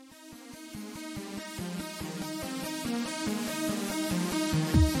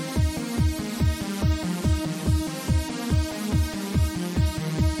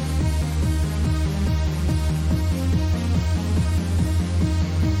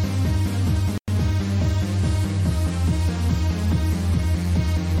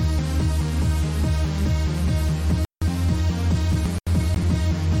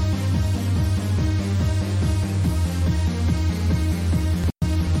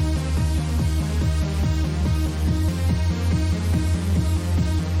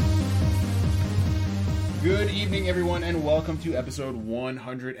evening, everyone, and welcome to episode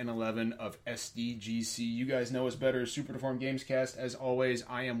 111 of SDGC. You guys know us better as Super Deformed Gamescast. As always,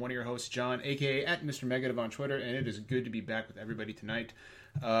 I am one of your hosts, John, aka at Mr. Megadev on Twitter, and it is good to be back with everybody tonight.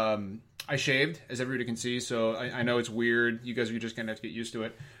 I shaved, as everybody can see, so I know it's weird. You guys are just going to have to get used to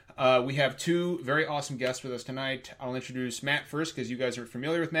it. We have two very awesome guests with us tonight. I'll introduce Matt first, because you guys are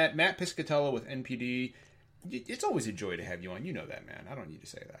familiar with Matt. Matt Piscatella with NPD. It's always a joy to have you on. You know that, man. I don't need to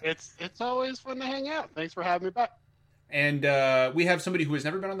say that. It's always fun to hang out. Thanks for having me back. And we have somebody who has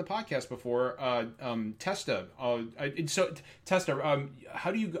never been on the podcast before, Testa. Testa,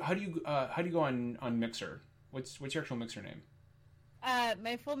 how do you go on Mixer? What's your actual Mixer name?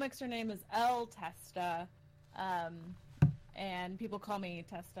 My full Mixer name is L Testa, and people call me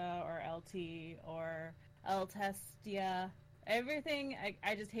Testa or LT or L Testia. Everything.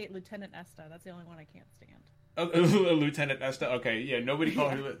 I just hate Lieutenant Esta. That's the only one I can't stand. Lieutenant Esta. Okay, yeah. Nobody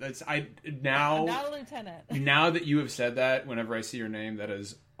called her. That's now. I'm not a lieutenant. Now that you have said that, whenever I see your name, that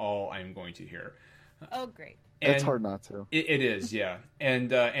is all I'm going to hear. Oh, great. And it's hard not to. It is, yeah.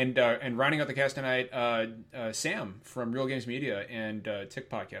 And rounding out the cast tonight, Sam from Real Games Media and Tick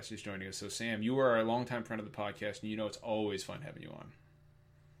Podcast is joining us. So, Sam, you are a longtime friend of the podcast, and you know it's always fun having you on.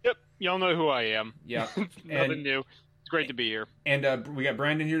 Yep, y'all know who I am. Yeah, Nothing new. It's great to be here. And we got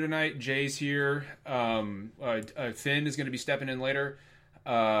Brandon here tonight. Jay's here. Finn is going to be stepping in later.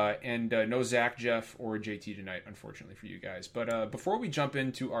 And no Zach, Jeff, or JT tonight, unfortunately for you guys. But before we jump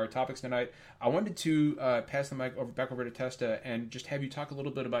into our topics tonight, I wanted to pass the mic back over to Testa and just have you talk a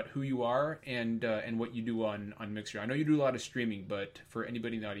little bit about who you are and what you do on Mixer. I know you do a lot of streaming, but for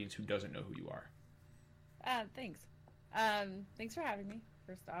anybody in the audience who doesn't know who you are. Thanks. Thanks for having me,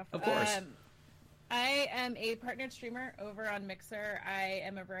 first off. Of course. I am a partnered streamer over on Mixer. I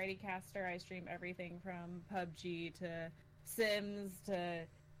am a variety caster. I stream everything from PUBG to Sims to,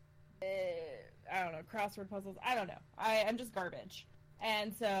 I don't know, crossword puzzles. I don't know. I'm just garbage.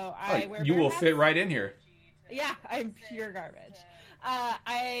 And so I wear You bear will hats. fit right in here. Yeah, I'm pure garbage.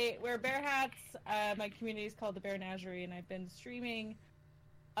 I wear bear hats. My community is called the Bearnagerie, and I've been streaming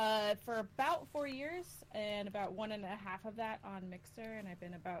for about 4 years, and about 1.5 of that on Mixer, and I've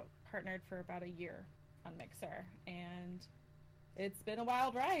been partnered for about a year on Mixer, and it's been a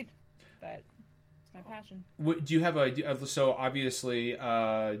wild ride, but it's my passion. Do you have so obviously,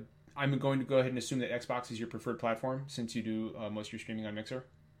 I'm going to go ahead and assume that Xbox is your preferred platform since you do most of your streaming on Mixer?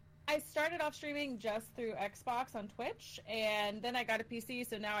 I started off streaming just through Xbox on Twitch, and then I got a PC,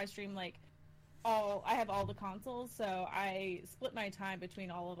 so now I stream I have all the consoles, so I split my time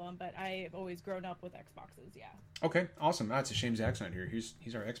between all of them, but I've always grown up with Xboxes, yeah. Okay, awesome. That's a shame Zach's not here. He's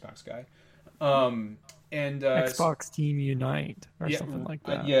our Xbox guy. And Xbox Team Unite or something like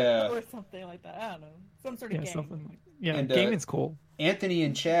that. Yeah. Or something like that. I don't know. Some sort of game. Something like, yeah, and, gaming's cool. Anthony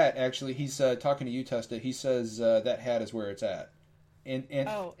in chat, actually, he's talking to you, Testa. He says that hat is where it's at. And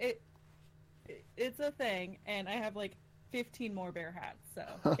oh, it's a thing, and I have 15 more bear hats,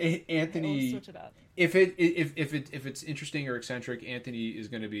 so Anthony, switch it up. If it's interesting or eccentric, Anthony is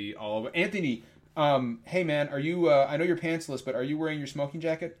going to be all over. Anthony, hey man, are you? I know you're pantsless, but are you wearing your smoking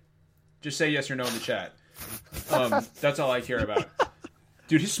jacket? Just say yes or no in the chat. That's all I care about,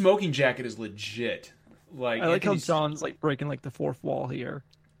 dude. His smoking jacket is legit. I like how John's breaking the fourth wall here.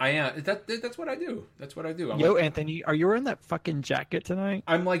 I am. That's what I do. That's what I do. Yo, Anthony, are you wearing that fucking jacket tonight?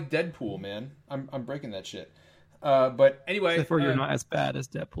 I'm like Deadpool, man. I'm breaking that shit. But anyway, except for you're not as bad as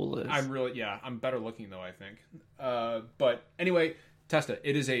Deadpool is. I'm better looking though, I think. But anyway, Testa,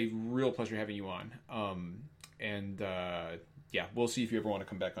 it is a real pleasure having you on. Yeah, we'll see if you ever want to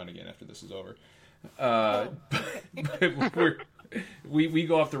come back on again after this is over. But we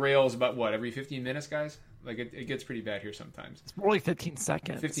go off the rails about every 15 minutes, guys? It gets pretty bad here sometimes. It's more like 15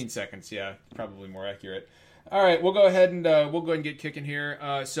 seconds. 15 seconds, yeah, probably more accurate. All right, we'll go ahead and get kicking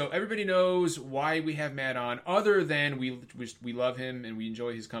here. So everybody knows why we have Matt on, other than we love him and we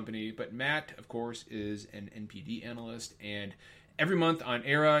enjoy his company. But Matt, of course, is an NPD analyst, and every month on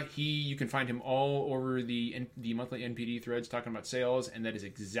Era, you can find him all over the monthly NPD threads talking about sales, and that is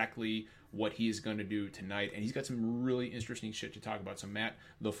exactly what he is going to do tonight. And he's got some really interesting shit to talk about. So Matt,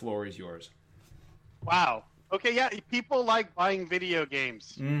 the floor is yours. Wow. Okay, yeah, people like buying video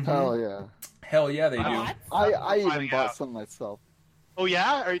games. Mm-hmm. Hell yeah, they do. I even bought some myself. Oh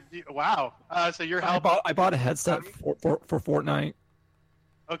yeah? Wow. So you're helping. I bought a headset for Fortnite.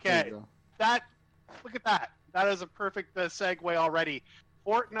 Okay. Look at that. That is a perfect segue already.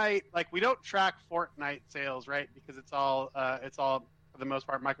 Fortnite, we don't track Fortnite sales, right? Because it's all for the most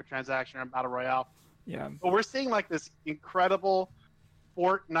part microtransaction and battle royale. Yeah. But we're seeing this incredible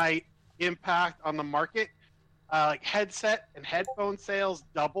Fortnite impact on the market. Headset and headphone sales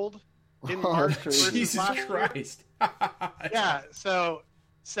doubled in March versus Jesus last year. Christ. Yeah, so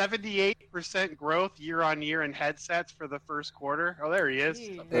 78% growth year on year in headsets for the first quarter. Oh, there he is.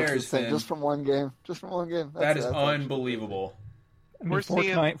 Jeez. There's insane. Finn. Just from one game. That is unbelievable. I mean, We're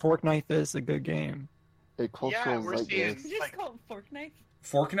seeing- Fork Knife is a good game. A cultural we're seeing- zeitgeist. Did you just call it fork knife?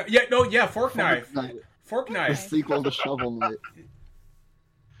 Fork knife? Yeah, no, yeah, fork knife. Fork The knife. sequel to Shovel Knight.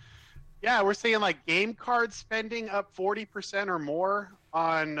 Yeah, we're seeing like game card spending up 40% or more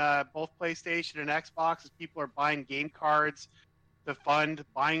on both PlayStation and Xbox as people are buying game cards to fund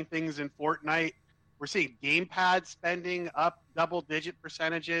buying things in Fortnite. We're seeing gamepad spending up double-digit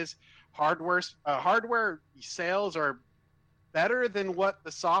percentages. Hardware sales are better than what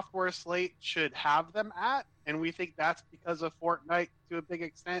the software slate should have them at, and we think that's because of Fortnite to a big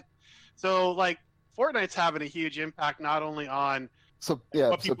extent. So, like, Fortnite's having a huge impact not only on So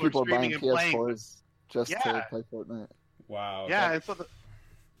what so people are people are buying streaming and playing, PS4s just Yeah. to play Fortnite. Wow. Yeah,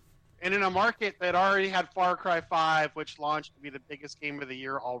 and in a market that already had Far Cry 5, which launched to be the biggest game of the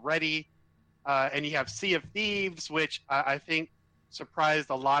year already, and you have Sea of Thieves, which I think surprised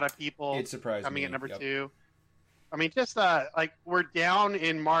a lot of people. It surprised coming me. at number Yep. 2. I mean, just like we're down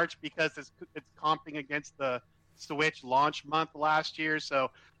in March because it's comping against the Switch launch month last year. So,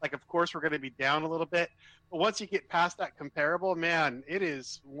 like, of course, we're going to be down a little bit. But once you get past that comparable, man, it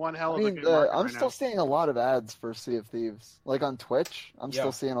is one hell of a good market I'm right still now. seeing a lot of ads for Sea of Thieves. Like on Twitch, I'm Yeah.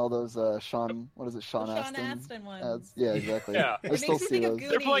 still seeing all those Sean The Sean Sean Astin Astin ones. ads. Yeah, exactly. Yeah. I It still makes me see think of those. Goonies.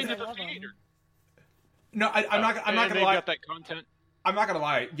 They're playing I to the love 'em. theater. No, I'm not And gonna they've lie. got that content. I'm not gonna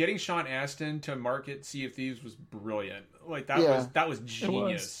lie. Getting Sean Astin to market Sea of Thieves was brilliant. Like that Yeah. was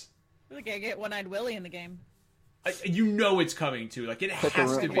genius. Look, I get One-Eyed Willie in the game. You know it's coming too. Like it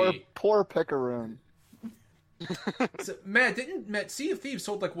has to be. Poor Picaroon. So, Matt, Sea of Thieves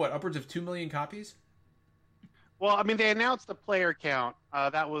sold like what, upwards of 2 million copies? Well, I mean, they announced the player count.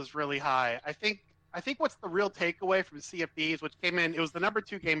 That was really high. I think what's the real takeaway from Sea of Thieves, which came in, it was the number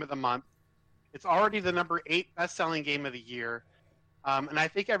 2 game of the month. It's already the number 8 best-selling game of the year. And I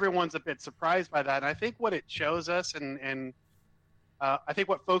think everyone's a bit surprised by that. And I think what it shows us, and I think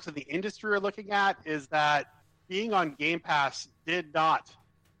what folks in the industry are looking at, is that being on Game Pass did not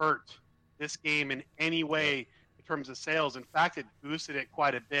hurt this game in any way in terms of sales. In fact, it boosted it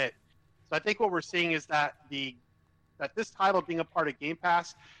quite a bit. So I think what we're seeing is that this title being a part of Game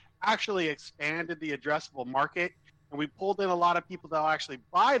Pass actually expanded the addressable market, and we pulled in a lot of people that will actually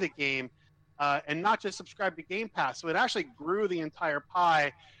buy the game and not just subscribe to Game Pass. So it actually grew the entire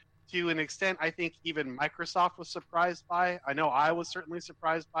pie to an extent I think even Microsoft was surprised by. I know I was certainly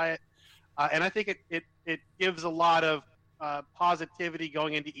surprised by it. And I think it gives a lot of positivity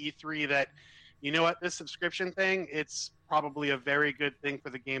going into E3 that, you know what, this subscription thing, it's probably a very good thing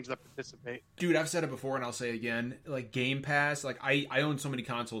for the games that participate. Dude, I've said it before and I'll say it again. Like Game Pass, like I own so many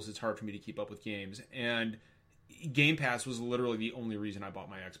consoles, it's hard for me to keep up with games. And Game Pass was literally the only reason I bought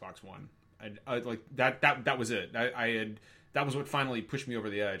my Xbox One. I like that was it. That was what finally pushed me over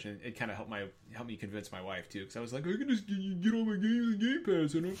the edge, and it kind of helped me convince my wife too, because I was like, I can just get all my games on Game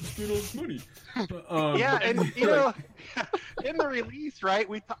Pass. I don't have to spend all this money. Yeah, and you know, in the release, right?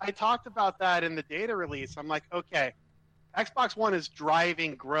 I talked about that in the data release. I'm like, okay, Xbox One is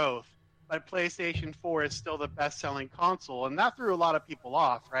driving growth, but PlayStation 4 is still the best-selling console, and that threw a lot of people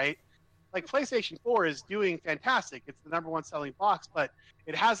off, right? Like PlayStation 4 is doing fantastic. It's the number 1 selling box, but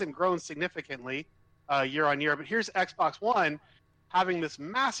it hasn't grown significantly year on year. But here's Xbox One having this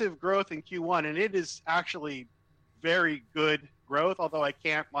massive growth in Q1, and it is actually very good growth, although I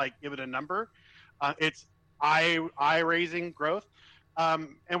can't like give it a number. It's eye-raising growth.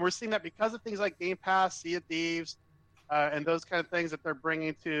 And we're seeing that because of things like Game Pass, Sea of Thieves, and those kind of things that they're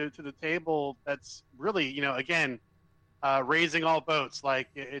bringing to the table. That's really, you know, again, raising all boats. Like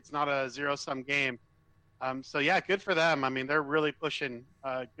it's not a zero-sum game. So yeah, good for them. I mean, they're really pushing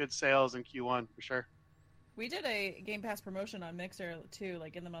good sales in Q1 for sure. We did a Game Pass promotion on Mixer too,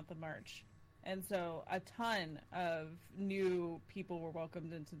 like in the month of March. And so a ton of new people were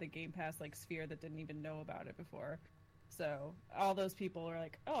welcomed into the Game Pass like sphere that didn't even know about it before. So all those people are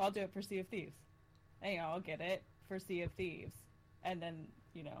like, oh, I'll do it for Sea of Thieves. And, you know, I'll get it for Sea of Thieves. And then,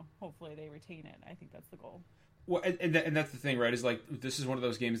 you know, hopefully they retain it. I think that's the goal. Well, and that's the thing, right? Is like this is one of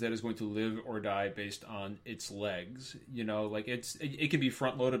those games that is going to live or die based on its legs. You know, like it can be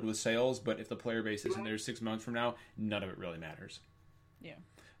front loaded with sales, but if the player base isn't there 6 months from now, none of it really matters. Yeah.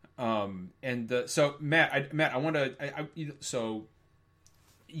 So Matt, I want to. So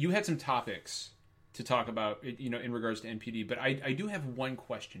you had some topics to talk about, you know, in regards to NPD, but I do have one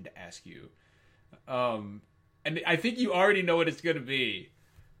question to ask you. And I think you already know what it's going to be.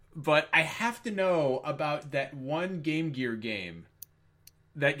 But I have to know about that one Game Gear game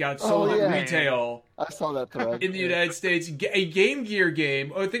that got sold at retail. I saw that thread. In the United States, a Game Gear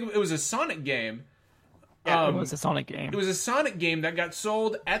game. Oh, I think it was a Sonic game. Yeah, it was a Sonic game. It was a Sonic game that got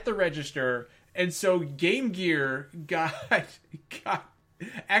sold at the register, and so Game Gear got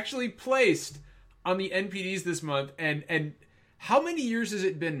actually placed on the NPDs this month. And how many years has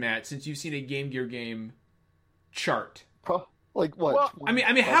it been, Matt, since you've seen a Game Gear game chart? Like what? Well, I mean,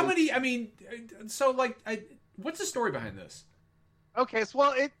 how many? I mean, so like, what's the story behind this? Okay,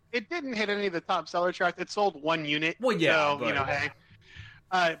 so it didn't hit any of the top seller charts. It sold one unit. Well, yeah, so, hey.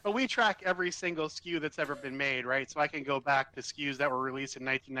 But we track every single SKU that's ever been made, right? So I can go back to SKUs that were released in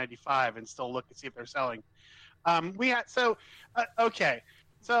 1995 and still look and see if they're selling. Okay.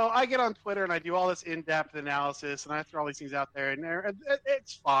 So I get on Twitter and I do all this in-depth analysis and I throw all these things out there and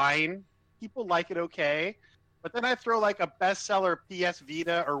it's fine. People like it okay. But then I throw like a bestseller PS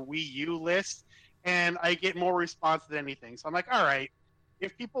Vita or Wii U list and I get more response than anything. So I'm like, all right,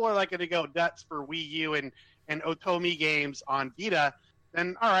 if people are like going to go nuts for Wii U and Otomi games on Vita,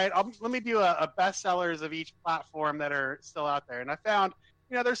 then all right, let me do a bestsellers of each platform that are still out there. And I found,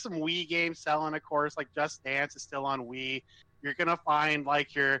 there's some Wii games selling, of course, like Just Dance is still on Wii. You're gonna find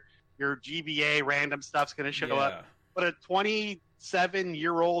like your GBA random stuff's gonna show up, but a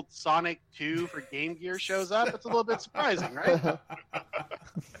 27-year-old Sonic 2 for Game Gear shows up. It's a little bit surprising, right?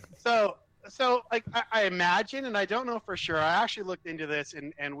 So like I imagine, and I don't know for sure. I actually looked into this,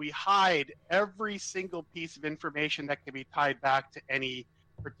 and we hide every single piece of information that can be tied back to any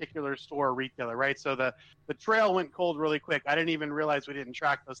particular store or retailer, right? So the trail went cold really quick. I didn't even realize we didn't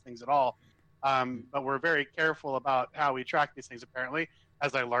track those things at all. But we're very careful about how we track these things, apparently,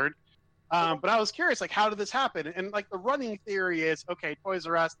 as I learned. But I was curious, like, how did this happen? And like the running theory is, okay, Toys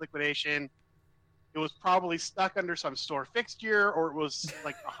R Us liquidation. It was probably stuck under some store fixture, or it was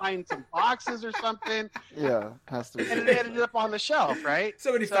like behind some boxes or something. Yeah, has to be. And it ended up on the shelf, right?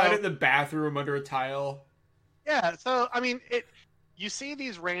 Somebody found it in the bathroom under a tile. Yeah, so I mean, you see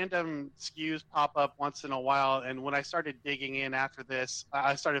these random SKUs pop up once in a while, and when I started digging in after this,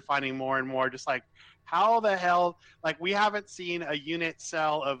 I started finding more and more, just like, how the hell, like, we haven't seen a unit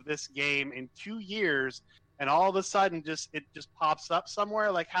sell of this game in 2 years, and all of a sudden it just pops up somewhere.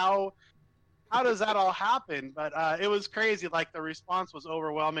 Like, how does that all happen? But it was crazy. Like, the response was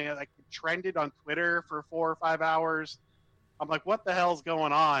overwhelming. It trended on Twitter for 4 or 5 hours. I'm like, what the hell's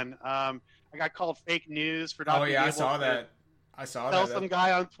going on? I got called fake news for not being able I saw that. Tell some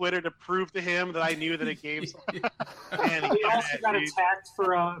guy on Twitter to prove to him that I knew that it gave. And he also got attacked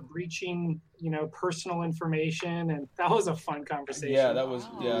for breaching, personal information, and that was a fun conversation. Yeah, that was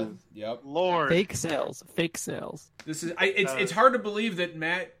yep. Lord, fake sales. This is it's hard to believe that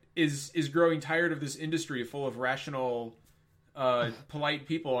Matt is growing tired of this industry full of rational, polite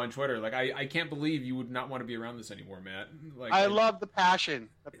people on Twitter. Like I can't believe you would not want to be around this anymore, Matt. Like I love the passion.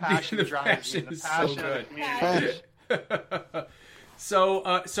 The passion drives me. The passion so of the community.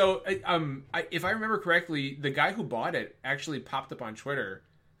 So if I remember correctly, the guy who bought it actually popped up on Twitter,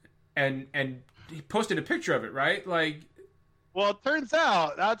 and he posted a picture of it, right? Like, well, it turns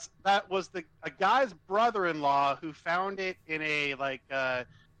out that was a guy's brother-in-law who found it in a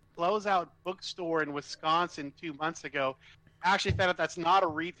closeout bookstore in Wisconsin 2 months ago. Actually found out that's not a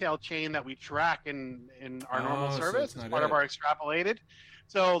retail chain that we track in our normal service. It's part of our extrapolated.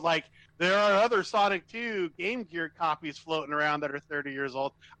 So, like, there are other Sonic 2 Game Gear copies floating around that are 30 years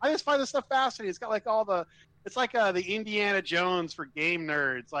old. I just find this stuff fascinating. It's got, like, it's like the Indiana Jones for game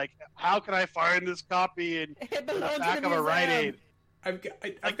nerds. Like, how can I find this copy in the back of a Rite Aid?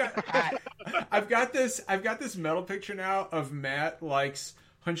 I've got this metal picture now of Matt, like,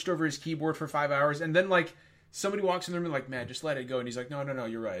 hunched over his keyboard for 5 hours, and then, like, somebody walks in the room and like, Matt, just let it go. And he's like, no,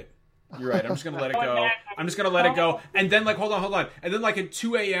 you're right. I'm just going to let it go. I'm just going to let it go. And then, like, hold on. And then, like, at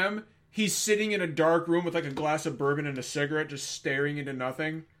 2 a.m., he's sitting in a dark room with, like, a glass of bourbon and a cigarette, just staring into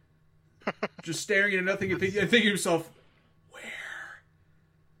nothing. Just staring into nothing and thinking to himself, where?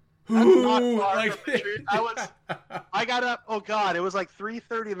 Who? Like, I got up, oh, God, it was like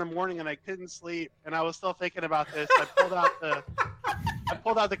 3:30 in the morning, and I couldn't sleep. And I was still thinking about this. I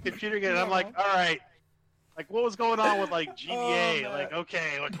pulled out the computer again, and I'm like, all right. Like, what was going on with, like, GBA? Like,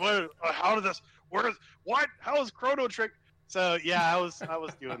 okay, like, how did this, how is Chrono Trigger? So, yeah, I was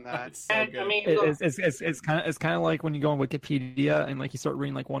doing that. So I mean, it's kind of like when you go on Wikipedia and, like, you start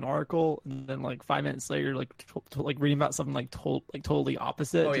reading, like, one article, and then, like, 5 minutes later, you're, like, reading about something, like, totally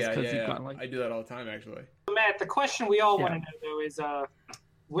opposite. Oh, just yeah. Gotten, like... I do that all the time, actually. Matt, the question we all want to know, though, is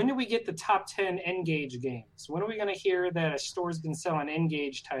when do we get the top 10 N-Gage games? When are we going to hear that a store's been selling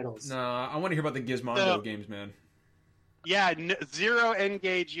N-Gage titles? No, I want to hear about the Gizmondo games, man. Yeah, 0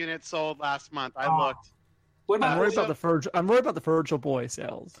 N-Gage units sold last month. I looked. What I'm about worried about the Virtual Boy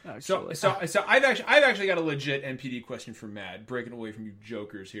sales. So Actually. I've actually got a legit NPD question for Matt, breaking away from you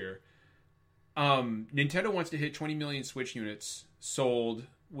jokers here. Nintendo wants to hit 20 million Switch units sold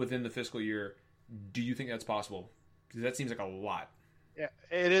within the fiscal year. Do you think that's possible? Because that seems like a lot. Yeah,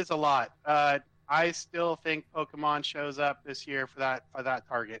 it is a lot. I still think Pokemon shows up this year for that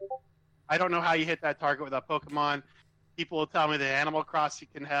target. I don't know how you hit that target without Pokemon. People will tell me that Animal Crossing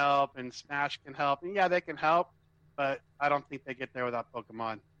can help and Smash can help. And yeah, they can help, but I don't think they get there without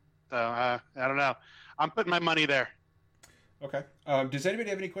Pokemon. So I don't know. I'm putting my money there. Okay. Does anybody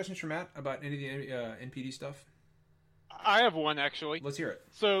have any questions for Matt about any of the NPD stuff? I have one, actually. Let's hear it.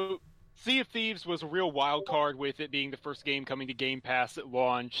 So, Sea of Thieves was a real wild card with it being the first game coming to Game Pass at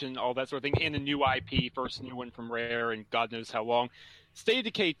launch and all that sort of thing, and a new IP, first new one from Rare, and God knows how long. State of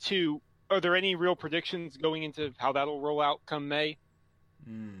Decay 2, are there any real predictions going into how that'll roll out come May?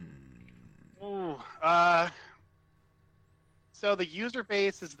 So the user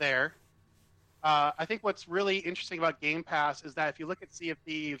base is there. I think what's really interesting about Game Pass is that if you look at Sea of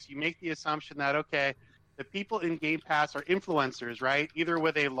Thieves, you make the assumption that, okay, the people in Game Pass are influencers, right? Either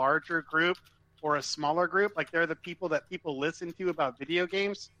with a larger group or a smaller group. Like they're the people that people listen to about video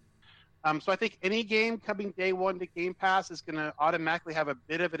games. So I think any game coming day one to Game Pass is going to automatically have a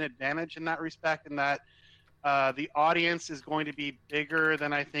bit of an advantage in that respect, in that the audience is going to be bigger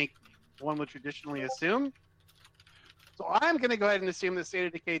than I think one would traditionally assume. So I'm going to go ahead and assume that State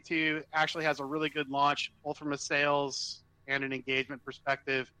of Decay 2 actually has a really good launch, both from a sales and an engagement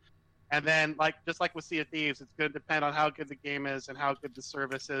perspective. And then, just like with Sea of Thieves, it's going to depend on how good the game is and how good the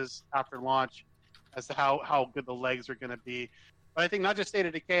service is after launch as to how good the legs are going to be. But I think not just State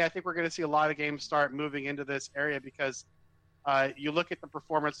of Decay, I think we're going to see a lot of games start moving into this area because you look at the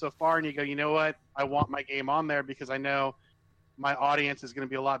performance so far and you go, you know what? I want my game on there because I know my audience is going to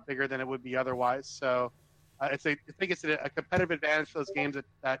be a lot bigger than it would be otherwise. So I think it's a competitive advantage for those games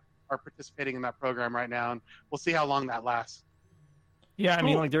that are participating in that program right now, and we'll see how long that lasts. Yeah, I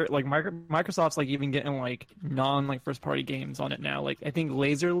mean, Microsoft's even getting non first party games on it now. I think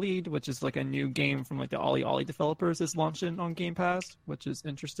Laser Lead, which is a new game from the Ollie developers, is launching on Game Pass, which is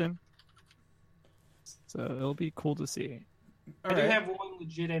interesting. So it'll be cool to see. I do have one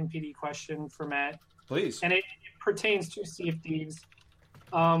legit NPD question for Matt. Please. And it pertains to Sea of Thieves.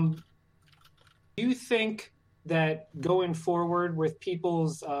 Do you think that going forward with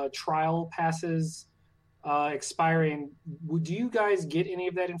people's trial passes expiring, do you guys get any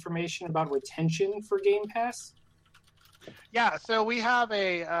of that information about retention for Game Pass? Yeah, so we have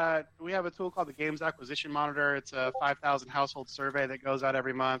a tool called the Games Acquisition Monitor. It's a 5,000 household survey that goes out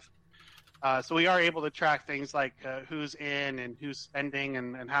every month. So we are able to track things like who's in and who's spending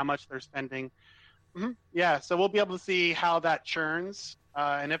and how much they're spending. Mm-hmm. Yeah, so we'll be able to see how that churns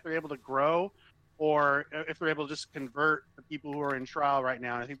and if they're able to grow or if they're able to just convert the people who are in trial right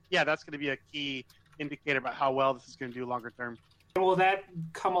now. And I think, that's going to be a key indicator about how well this is going to do longer term. And will that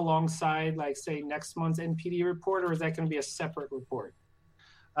come alongside, say, next month's NPD report, or is that going to be a separate report?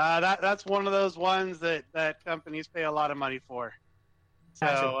 That's one of those ones that companies pay a lot of money for.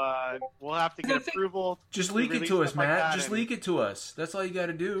 So we'll have to get approval. Just leak it to us, Matt. Just leak it to us. That's all you got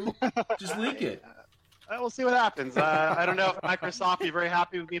to do. Just leak it. We'll see what happens. I don't know if Microsoft would be very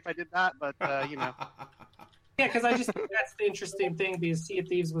happy with me if I did that, but Yeah, because I just think that's the interesting thing, because Sea of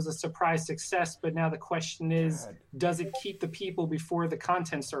Thieves was a surprise success, but now the question is, does it keep the people before the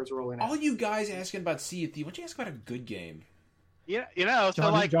content starts rolling out? All you guys asking about Sea of Thieves, why don't you ask about a good game? Yeah, so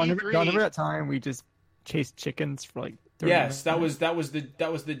John, E3... remember that time we just chased chickens for 30 Yes, minutes? that was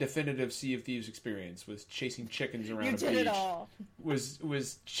the definitive Sea of Thieves experience, was chasing chickens around a beach. You did it all.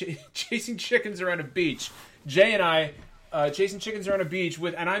 Was chasing chickens around a beach. Jay and I chasing chickens around a beach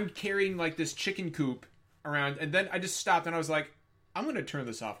and I'm carrying this chicken coop around, and then I just stopped and I was like, I'm going to turn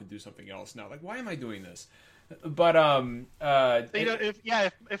this off and do something else now. Why am I doing this? But if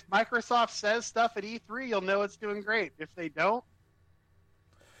Microsoft says stuff at E3, you'll know it's doing great. If they don't,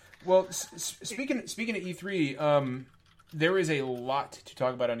 well, speaking of E3, there is a lot to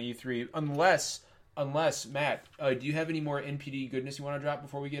talk about on E3. Unless Matt, do you have any more NPD goodness you want to drop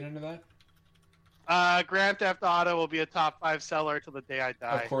before we get into that? Grand Theft Auto will be a top 5 seller till the day I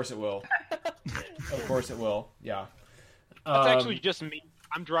die. Of course it will. Of course it will. Yeah. That's actually just me.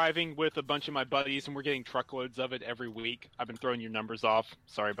 I'm driving with a bunch of my buddies, and we're getting truckloads of it every week. I've been throwing your numbers off.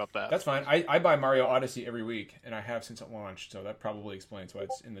 Sorry about that. That's fine. I buy Mario Odyssey every week, and I have since it launched, so that probably explains why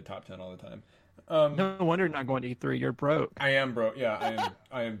it's in the top 10 all the time. No wonder you're not going to E3. You're broke. I am broke. Yeah,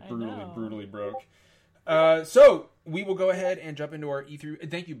 I am brutally broke. So we will go ahead and jump into our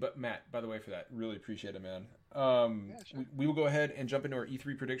E3. Thank you, Matt, by the way, for that. Really appreciate it, man. Sure. We will go ahead and jump into our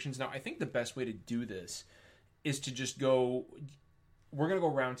E3 predictions. Now, I think the best way to do this is to just go. We're gonna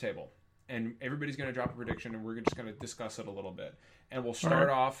go roundtable, and everybody's gonna drop a prediction, and we're just gonna discuss it a little bit. And we'll start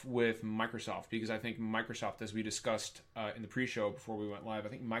off with Microsoft, because I think Microsoft, as we discussed in the pre-show before we went live, I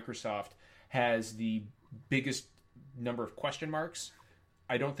think Microsoft has the biggest number of question marks.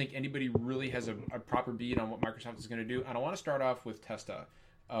 I don't think anybody really has a proper beat on what Microsoft is going to do. And I want to start off with Testa,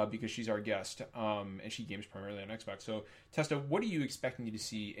 because she's our guest, and she games primarily on Xbox. So, Testa, what are you expecting to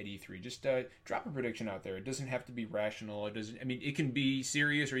see at E3? Just drop a prediction out there. It doesn't have to be rational. It doesn't. I mean, it can be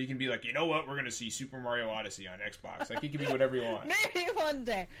serious, or you can be like, you know what, we're going to see Super Mario Odyssey on Xbox. Like, it can be whatever you want. Maybe one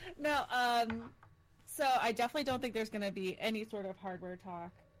day. No. So I definitely don't think there's going to be any sort of hardware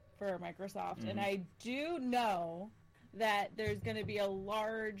talk for Microsoft, and I do know that there's going to be a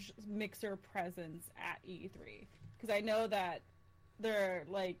large Mixer presence at E3, because I know that they're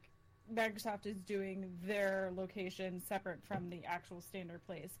like Microsoft is doing their location separate from the actual standard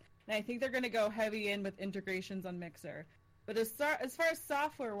place, and I think they're going to go heavy in with integrations on Mixer. But as far as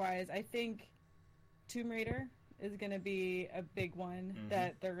software wise, I think Tomb Raider is going to be a big one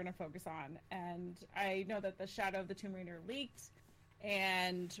that they're going to focus on, and I know that the Shadow of the Tomb Raider leaked,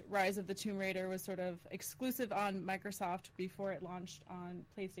 and Rise of the Tomb Raider was sort of exclusive on Microsoft before it launched on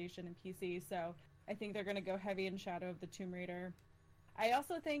PlayStation and PC, so I think they're going to go heavy in Shadow of the Tomb Raider. I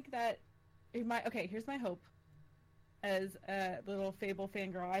also think that here's my hope. As a little Fable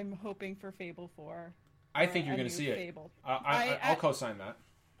fangirl, I'm hoping for Fable 4. I think you're going to see it. I'll co-sign that.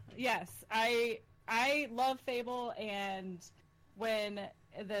 Yes, I love Fable, and when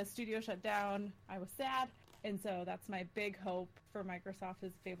the studio shut down, I was sad, and so that's my big hope for Microsoft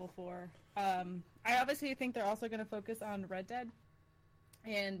is Fable 4. I obviously think they're also going to focus on Red Dead,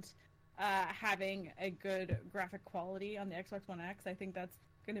 and having a good graphic quality on the Xbox One X. I think that's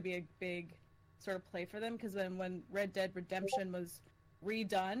going to be a big sort of play for them, because when Red Dead Redemption was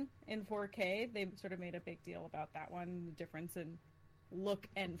redone in 4K, they sort of made a big deal about that one, the difference in look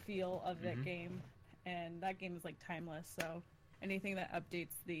and feel of that game, and that game is like timeless, so anything that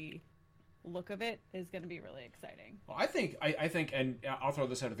updates the look of it is going to be really exciting. Well, I think, and I'll throw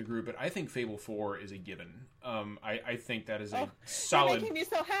this out of the group, but I think Fable 4 is a given. I think that is a solid. You're making me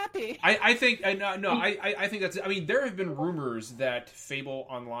so happy. I think that's. I mean, there have been rumors that Fable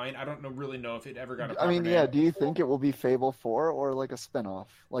Online. I don't really know if it ever got a proper name. Yeah. Do you think it will be Fable 4 or like a spinoff,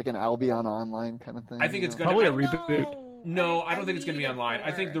 like an Albion Online kind of thing? I think it's going probably to a reboot. No, I don't think it's going to be online.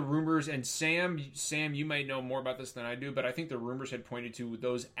 I think the rumors, and Sam, you might know more about this than I do, but I think the rumors had pointed to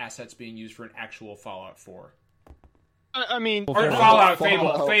those assets being used for an actual Fallout 4. I mean, or Fallout,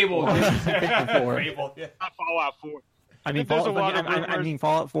 Fable. Fable, yeah. Not Fallout 4. I mean,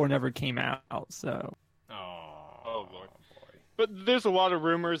 Fallout 4 never came out, so. Oh Lord. But there's a lot of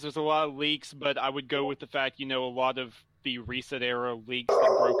rumors, there's a lot of leaks, but I would go with the fact, a lot of the Reset era leaks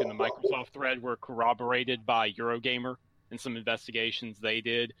that broke in the Microsoft thread were corroborated by Eurogamer and some investigations they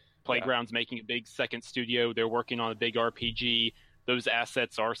did. Playground's making a big second studio. They're working on a big RPG. Those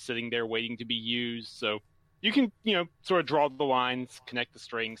assets are sitting there waiting to be used. So you can, sort of draw the lines, connect the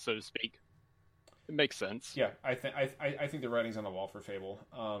strings, so to speak. It makes sense. Yeah, I think the writing's on the wall for Fable.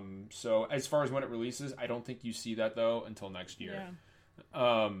 So as far as when it releases, I don't think you see that though until next year.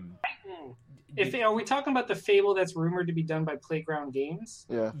 Yeah. Are we talking about the Fable that's rumored to be done by Playground Games?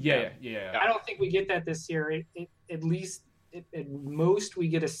 Yeah. I don't think we get that this year. At most, we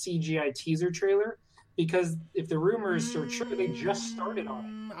get a CGI teaser trailer, because if the rumors are true, they just started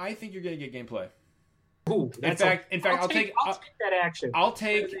on it. I think you're going to get gameplay. Ooh, in fact, I'll take that action. I'll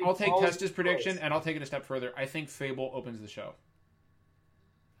take Testa's prediction, and I'll take it a step further. I think Fable opens the show.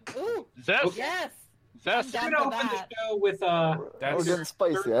 Ooh, yes. That's going to open the show with We're getting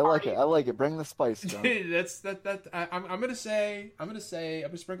spicy. I like it. Bring the spice, John. I'm gonna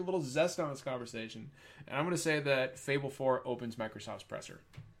sprinkle a little zest on this conversation, and I'm gonna say that Fable 4 opens Microsoft's presser.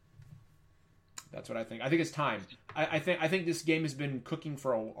 That's what I think. I think it's time. I think this game has been cooking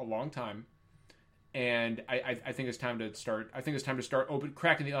for a long time, and I think it's time to start. I think it's time to start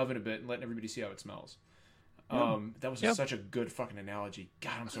cracking the oven a bit and letting everybody see how it smells. That was such a good fucking analogy.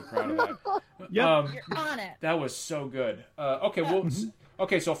 God, I'm so proud of that. You're on it. That was so good.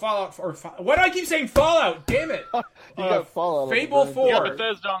 So Fallout, why do I keep saying Fallout? Damn it! You got Fallout. Fable 4. Yeah,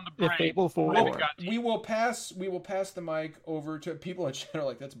 Bethesda on the brain. Fable 4. We will pass the mic over to people in chat.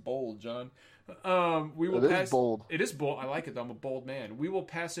 Like, that's bold, John. It is bold. It is bold. I like it though. I'm a bold man. We will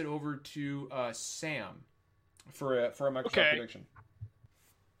pass it over to Sam for a Microsoft prediction.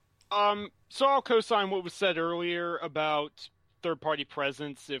 So I'll co-sign what was said earlier about third-party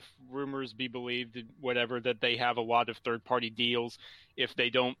presence, if rumors be believed, whatever, that they have a lot of third-party deals. If they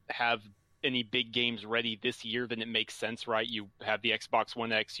don't have any big games ready this year, then it makes sense, right? You have the Xbox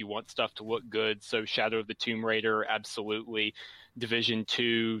One X, you want stuff to look good, so Shadow of the Tomb Raider, absolutely. Division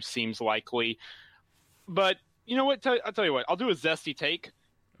 2 seems likely. But you know what? I'll tell you what. I'll do a zesty take.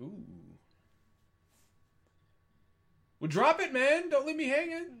 Ooh. Well, drop it, man. Don't leave me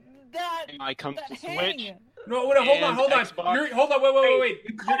hanging. I come to Switch. Wait, hold on. Hold on, wait.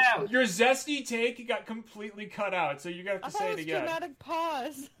 Your zesty take got completely cut out, so you got to say it again. Dramatic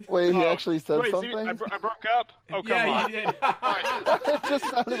pause. Wait, he actually said something? something? I broke up? Oh, come on. You did. It just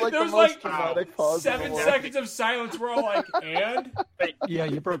sounded like there the was most dramatic pause. 7 seconds of silence. We're all like, and? Yeah,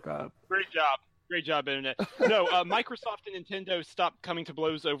 you broke up. Great job, Internet. No, Microsoft and Nintendo stopped coming to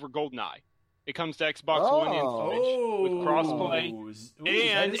blows over GoldenEye. It comes to Xbox One and Switch with crossplay.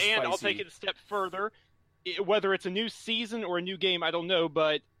 And I'll take it a step further. Whether it's a new season or a new game, I don't know,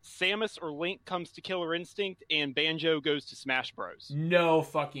 but Samus or Link comes to Killer Instinct and Banjo goes to Smash Bros. No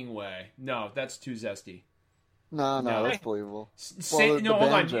fucking way. No, that's too zesty. No, that's believable. Hold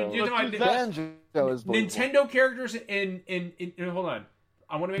on. Banjo is believable. Nintendo characters in hold on.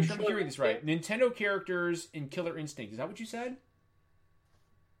 I want to make sure I'm hearing this right. Nintendo characters in Killer Instinct. Is that what you said?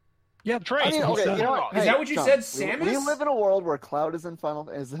 Yeah, Trey. You know what? Is that what you said, Samus? We live in a world where Cloud is in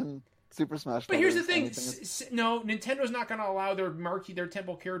Super Smash Bros. But here's the thing: no, Nintendo's not going to allow their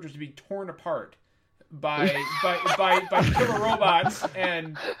temple characters to be torn apart by killer robots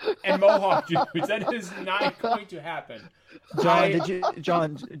and Mohawk dudes. That is not going to happen. John,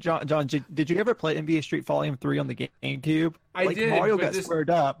 did you ever play NBA Street Volume 3 on the GameCube? I did. Mario got squared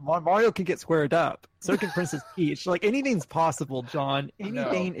up. Mario can get squared up. So can Princess Peach. Like, anything's possible, John.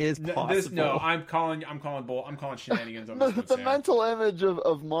 Anything is possible. I'm calling shenanigans on this one, the Sam. mental image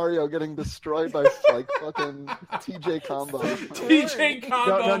of Mario getting destroyed by like fucking TJ Combo. TJ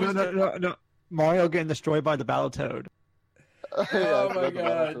Combo. No. Mario getting destroyed by the Battletoad. Oh my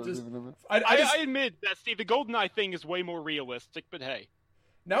god! I admit that, Steve. The GoldenEye thing is way more realistic, but hey.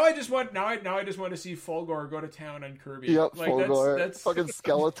 Now I just want to see Fulgore go to town on Kirby. Yep, like, Fulgore. That's fucking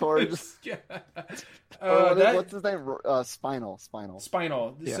Skeletor. What's his name?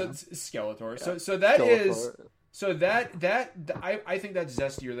 Spinal. Yeah. So Skeletor. Yeah. So that Skeletor. is. So that I think that's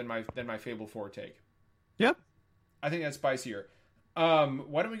zestier than my Fable 4 take. Yep. I think that's spicier.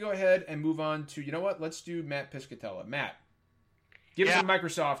 Why don't we go ahead and move on to, you know what? Let's do Matt Piscatella. Matt, give us a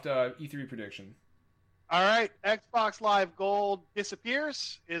Microsoft E3 prediction. All right, Xbox Live Gold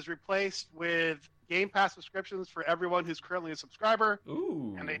disappears, is replaced with Game Pass subscriptions for everyone who's currently a subscriber.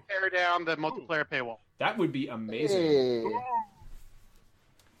 Ooh. And they tear down the multiplayer paywall. That would be amazing. Hey.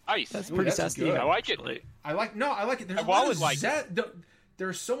 Nice. That's pretty sassy. I like it. I like it. There's a lot of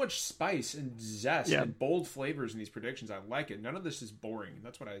there's so much spice and zest and bold flavors in these predictions. I like it. None of this is boring.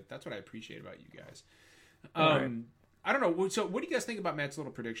 That's what I appreciate about you guys. I don't know. So, what do you guys think about Matt's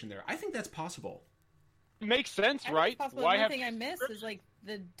little prediction there? I think that's possible. It makes sense, right? Why the thing I missed is like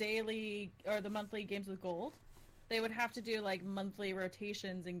the daily or the monthly games with gold. They would have to do like monthly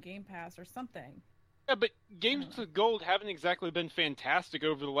rotations in Game Pass or something. Yeah, but games with gold haven't exactly been fantastic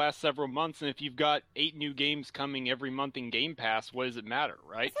over the last several months, and if you've got 8 new games coming every month in Game Pass, what does it matter,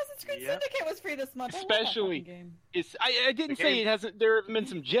 right? Assassin's Creed Syndicate was free this month. Especially, I didn't say it hasn't. There have been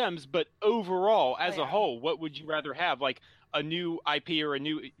some gems, but overall, as a whole, what would you rather have? Like a new IP or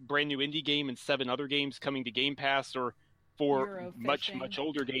a brand new indie game and 7 other games coming to Game Pass, or 4 much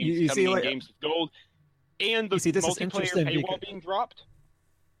older games coming in games with gold, and the multiplayer paywall being dropped?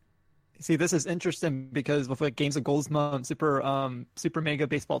 See, this is interesting because with like Games of Gold's month, Super Mega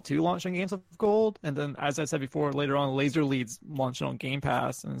Baseball 2 launched on Games of Gold, and then as I said before, later on Laser Leads launched on Game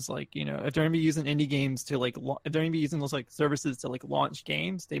Pass, and it's like, you know, if they're gonna be using indie games to like, if they're gonna be using those like services to like launch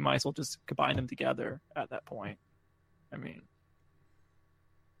games, they might as well just combine them together at that point. I mean,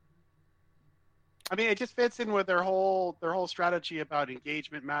 it just fits in with their whole strategy about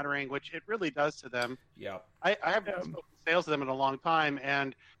engagement mattering, which it really does to them. Yeah, I haven't spoken sales to them in a long time,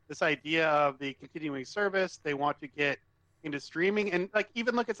 and this idea of the continuing service, they want to get into streaming, and like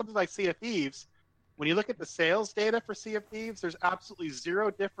even look at something like Sea of Thieves. When you look at the sales data for Sea of Thieves, there's absolutely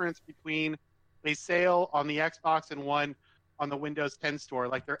zero difference between a sale on the Xbox and one on the Windows 10 store.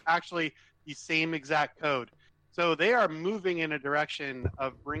 Like they're actually the same exact code. So they are moving in a direction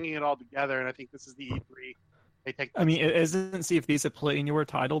of bringing it all together, and I think this is the E3. They take. Isn't Sea of Thieves a play newer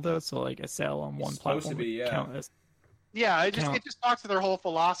title though? So like a sale on one platform would count as. Yeah, it just talks to their whole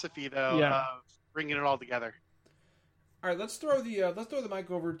philosophy though of bringing it all together. All right, let's throw the mic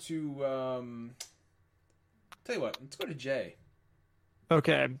over to. Tell you what, let's go to Jay.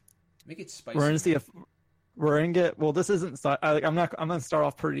 Okay. Make it spicy. We're gonna see if we're gonna get. Well, this isn't. I'm gonna start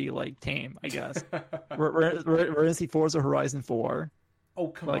off pretty like tame, I guess. we're gonna see Forza Horizon 4. Oh,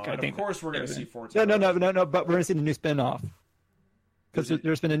 come Like, on. I think Of course we're going to yeah, see Forza. No. But we're gonna see the new spin-off because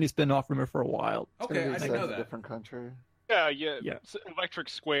there's been a new spin-off rumor for a while. Okay, It's I gonna be didn't set know in a that. different country. Yeah. Yeah. Electric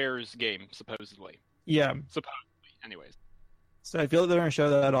Square's game, supposedly. Yeah. Anyways. So I feel like they're gonna show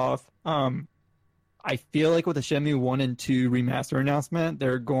that off. I feel like with the Shenmue 1 and 2 remaster announcement,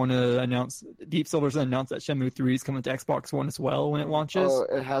 they're going to announce Deep Silver's going to announce that Shenmue 3 is coming to Xbox One as well when it launches. Oh,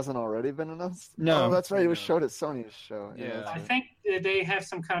 it hasn't already been announced? No. Oh, that's right. It was No. showed at Sony's show. Yeah. that's I right. think they have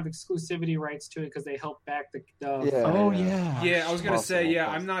some kind of exclusivity rights to it because they help back the. Yeah. Oh yeah. Yeah, I was going to say, Possible, yeah,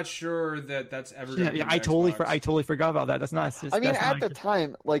 possible. I'm not sure that's ever going to Yeah, be I on totally Xbox. I totally forgot about that. That's not. I mean, that's at not the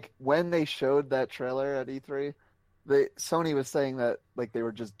time, like when they showed that trailer at E3, Sony was saying that like they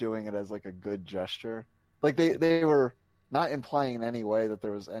were just doing it as like a good gesture. Like they were not implying in any way that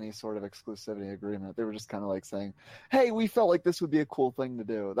there was any sort of exclusivity agreement. They were just kind of like saying, "Hey, we felt like this would be a cool thing to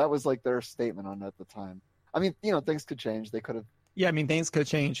do." That was like their statement on it at the time. I mean, things could change. They could have. Yeah, I mean things could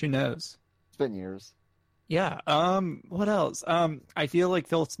change. Who knows? It's been years. Yeah. What else? I feel like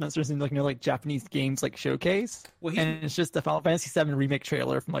Phil Spencer's in like Japanese games like showcase, Well, and it's just the Final Fantasy VII remake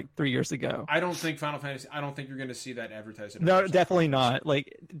trailer from like 3 years ago. I don't think Final Fantasy. I don't think you're going to see that advertised. at No, Microsoft definitely conference. not.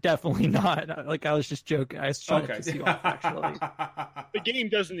 Like, definitely not. Like, I was just joking. I was trying to piss you off, actually. The game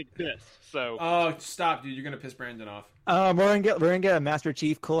doesn't exist, so Oh, stop, dude! You're going to piss Brandon off. We're gonna get a Master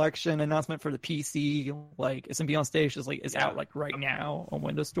Chief Collection announcement for the PC. Like, it's gonna be on stage. Is out like right now on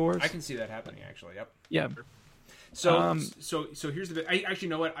Windows stores. I can see that happening. Actually, yep. Yeah. So here's the bit. I actually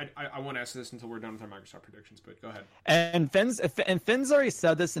know what I won't ask this until we're done with our Microsoft predictions. But go ahead. And Finn's already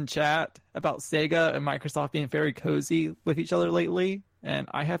said this in chat about Sega and Microsoft being very cozy with each other lately, and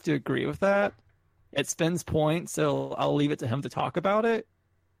I have to agree with that. It's Finn's point, so I'll leave it to him to talk about it.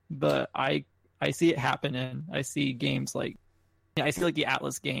 But I see it happening. I see games like the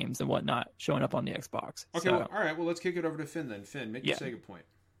Atlas games and whatnot showing up on the Xbox. Okay. So, Well, all right. Well, let's kick it over to Finn then. Finn, make your Sega point.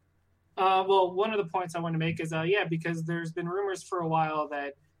 Well, one of the points I want to make is, because there's been rumors for a while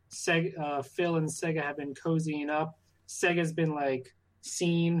that Phil and Sega have been cozying up. Sega's been like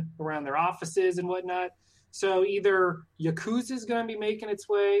seen around their offices and whatnot. So either Yakuza is going to be making its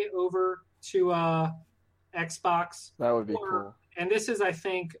way over to Xbox. That would be cool. And this is, I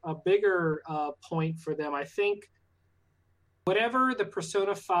think, a bigger point for them. I think whatever the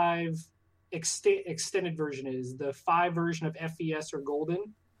Persona 5 extended version is, the 5 version of FES or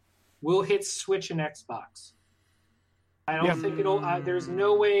Golden, will hit Switch and Xbox. I don't think it'll. There's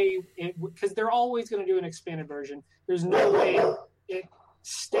no way because they're always going to do an expanded version. There's no way it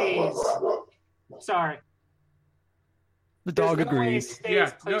stays. Sorry. the dog agrees.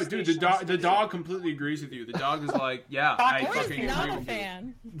 Yeah, no, dude, the dog completely agrees with you. The dog is like, yeah, I Or is fucking not agree a with you.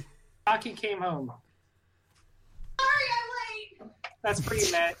 fan. Saki came home. Sorry, I'm late. That's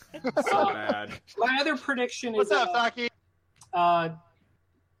pretty mad. So bad. My other prediction What's is up, Saki?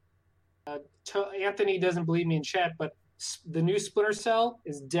 Anthony doesn't believe me in chat, but the new Splinter Cell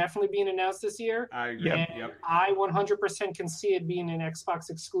is definitely being announced this year. I agree. Yep. Yep. I 100% can see it being an Xbox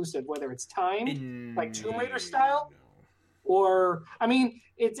exclusive, whether it's timed like Tomb Raider style, or I mean,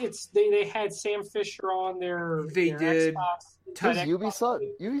 they had Sam Fisher on their They did. Xbox. Because Xbox-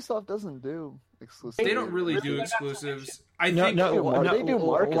 Ubisoft doesn't do exclusive. They don't really do Really? exclusives. I No, think. no, They do marketing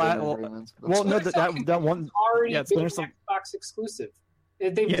well, agreements. well, no, Splinter Cell that one. already Yeah, been Splinter an Cell. Xbox exclusive.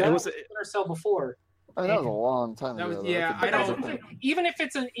 They've Yeah, done it was- Splinter Cell before. I mean, that was a long time That ago. was- though. yeah, That's a I But that's don't- the thing. Even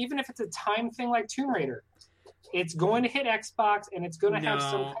if it's a time thing like Tomb Raider, it's going to hit Xbox and it's going to have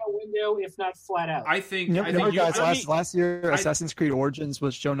some No. kind of window, if not flat out. I think. No, I no, think guys. I mean, Last year, I- Assassin's Creed Origins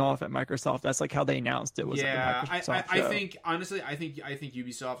was shown off at Microsoft. That's like how they announced it. Was yeah, at the Microsoft I show. think honestly, I think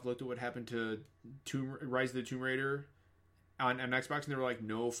Ubisoft looked at what happened to Rise of the Tomb Raider on Xbox, and they were like,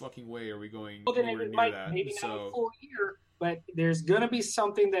 "No fucking way are we going Well, then anywhere it near might that." maybe not a So full year, but there's going to be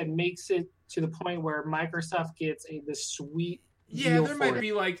something that makes it to the point where Microsoft gets the sweet yeah, deal there for might it.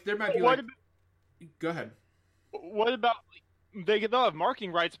 be like What Go ahead. What about they'll have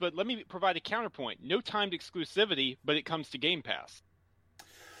marketing rights, but let me provide a counterpoint. No timed exclusivity, but it comes to Game Pass.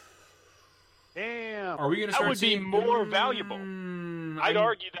 Damn. Are we going to That start would be seeing more valuable. I'd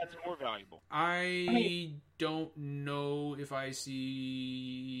argue that's more valuable. I don't know if I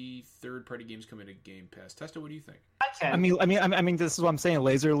see third-party games coming to Game Pass. Testa, what do you think? I mean, this is what I'm saying.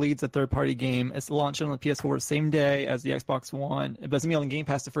 Laser Lead's a third-party game. It's launching on the PS4 the same day as the Xbox One. It doesn't mean on Game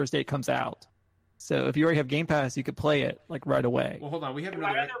Pass the first day it comes out. So if you already have Game Pass, you could play it like right away. Well, hold on. We have My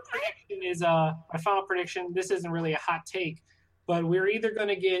another. other prediction is my final prediction. This isn't really a hot take, but we're either going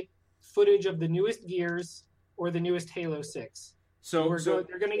to get footage of the newest Gears or the newest Halo 6. So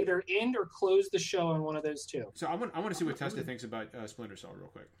They're going to either end or close the show on one of those two. So I want to see what Testa thinks about Splinter Cell real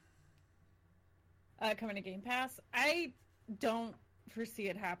quick. Coming to Game Pass. I don't foresee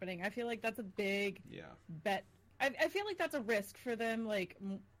it happening. I feel like that's a big Yeah. bet. I feel like that's a risk for them, like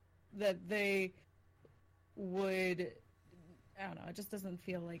that they would. I don't know. It just doesn't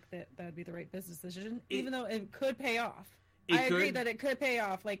feel like that would be the right business decision, even though it could pay off. I agree that it could pay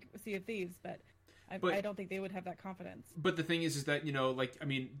off, like Sea of Thieves, but I don't think they would have that confidence. But the thing is that, like, I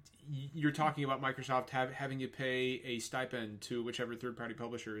mean, you're talking about Microsoft having to pay a stipend to whichever third-party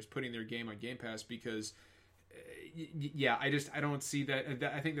publisher is putting their game on Game Pass because, yeah, I don't see that.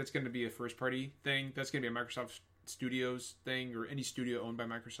 I think that's going to be a first-party thing. That's going to be a Microsoft Studios thing or any studio owned by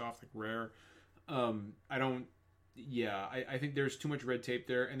Microsoft, like Rare. I think there's too much red tape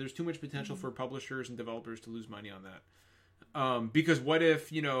there, and there's too much potential for publishers and developers to lose money on that. Because what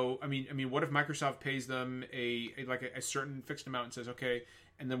if, what if Microsoft pays them a certain fixed amount and says, okay,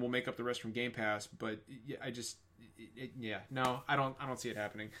 and then we'll make up the rest from Game Pass? But I don't see it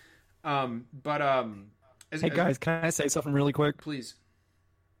happening. Hey guys, can I say something really quick? Please.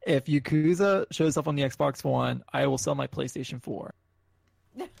 If Yakuza shows up on the Xbox One, I will sell my PlayStation 4.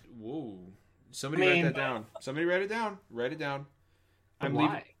 Whoa. Somebody write that down. Somebody write it down. Write it down. I'm Why?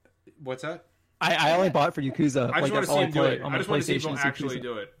 leaving. What's that? I only bought it for Yakuza. I just want to see him do it. On I my just want to see if PlayStation he'll is actually Yakuza.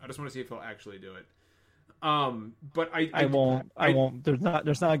 do it. I just want to see if he'll actually do it. But I won't. There's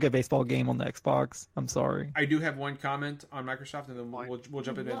not a good baseball game on the Xbox. I'm sorry. I do have one comment on Microsoft, and then we'll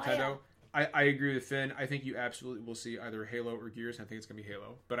jump into Nintendo. I agree with Finn. I think you absolutely will see either Halo or Gears. I think it's going to be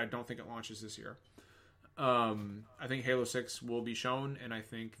Halo, but I don't think it launches this year. I think Halo 6 will be shown, and I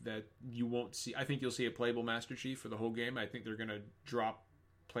think that you won't see... I think you'll see a playable Master Chief for the whole game. I think they're going to drop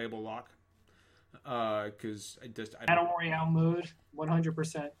playable Locke. Because Battle Royale mode,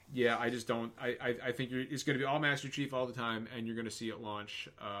 100%. Yeah, I just don't... I think it's going to be all Master Chief all the time, and you're going to see it launch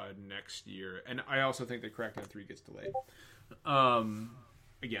next year. And I also think that Crackdown 3 gets delayed.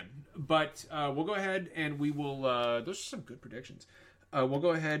 Again. But we'll go ahead and we will... those are some good predictions. We'll go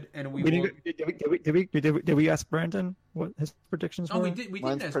ahead and we will... Did we ask Brandon what his predictions were? Oh, we did.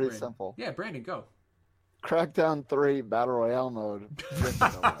 Mine's ask pretty Brandon. simple. Yeah, Brandon, go. Crackdown 3 Battle Royale mode.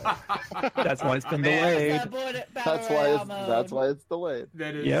 That's why it's been delayed. That's why it's delayed.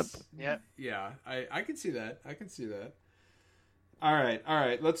 That is. Yep. Yeah, I can see that. All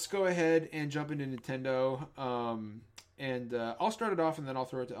right. Let's go ahead and jump into Nintendo. And I'll start it off, and then I'll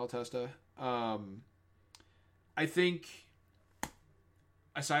throw it to El Testa. I think,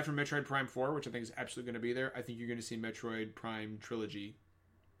 aside from Metroid Prime 4, which I think is absolutely going to be there, I think you're going to see Metroid Prime Trilogy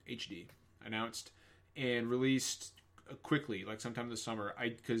HD announced and released quickly, like sometime this summer.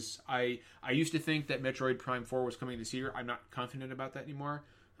 Because I used to think that Metroid Prime 4 was coming this year. I'm not confident about that anymore.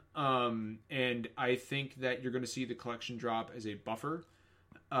 And I think that you're going to see the collection drop as a buffer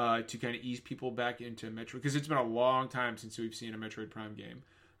to kind of ease people back into Metroid, because it's been a long time since we've seen a Metroid Prime game.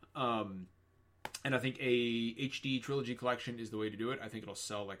 And I think a HD trilogy collection is the way to do it. I think it'll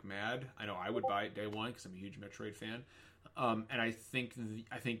sell like mad. I know I would buy it day one because I'm a huge Metroid fan. And I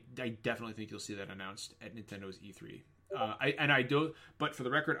definitely think you'll see that announced at Nintendo's E3. But for the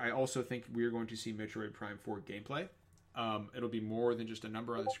record, I also think we're going to see Metroid Prime 4 gameplay. It'll be more than just a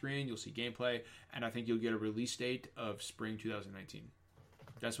number on the screen. You'll see gameplay, and I think you'll get a release date of spring 2019.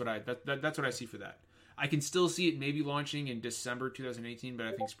 That's what I see for that. I can still see it maybe launching in December 2018, but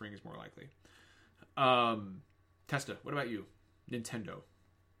I think spring is more likely. Testa, what about you? Nintendo.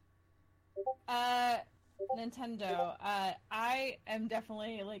 Nintendo. I am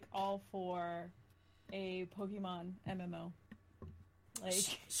definitely like all for a Pokemon MMO.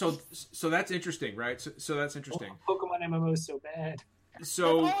 Like so that's interesting, right? So that's interesting. Oh, Pokemon MMO is so bad.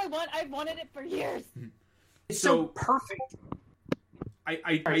 So that's all I want. I've wanted it for years. It's so perfect.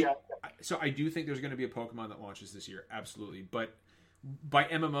 So I do think there's going to be a Pokemon that launches this year, absolutely. But by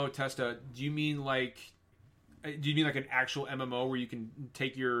MMO, Testa, do you mean like an actual MMO where you can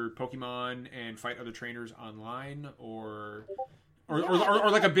take your Pokemon and fight other trainers online, or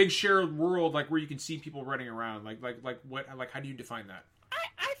like a big shared world, like where you can see people running around, like what, like how do you define that?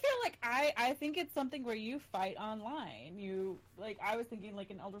 I feel like I think it's something where you fight online. You like I was thinking like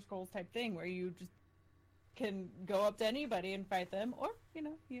an Elder Scrolls type thing where you just can go up to anybody and fight them, or you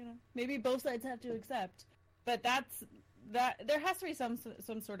know maybe both sides have to accept. But that there has to be some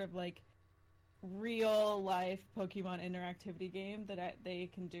sort of like real life Pokemon interactivity game that they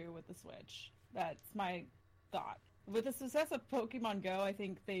can do with the Switch. That's my thought. With the success of Pokemon Go, I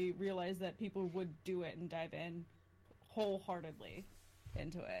think they realized that people would do it and dive in wholeheartedly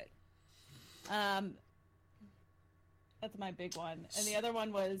into it. That's my big one. And the other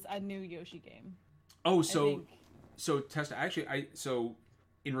one was a new Yoshi game. Oh, so Testa, actually, so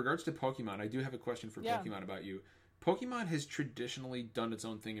in regards to Pokemon, I do have a question for Pokemon about you. Pokemon has traditionally done its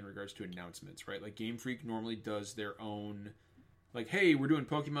own thing in regards to announcements, right? Like Game Freak normally does their own Like, hey, we're doing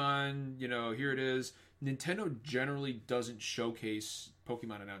Pokemon, here it is. Nintendo generally doesn't showcase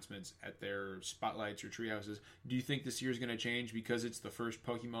Pokemon announcements at their spotlights or treehouses. Do you think this year is going to change because it's the first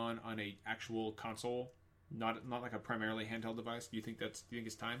Pokemon on a actual console, not like a primarily handheld device? Do you think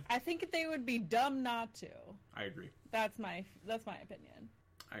it's time? I think they would be dumb not to. I agree. That's my opinion.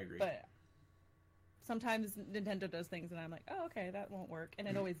 I agree. But sometimes Nintendo does things, and I'm like, oh, okay, that won't work, and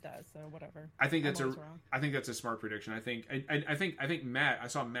it always does. So whatever. I think that's a smart prediction. I think Matt. I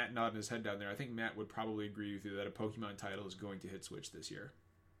saw Matt nodding his head down there. I think Matt would probably agree with you that a Pokemon title is going to hit Switch this year.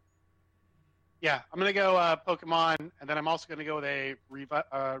 Yeah, I'm gonna go Pokemon, and then I'm also gonna go with a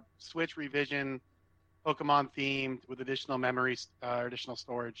Switch revision, Pokemon themed with additional memory, additional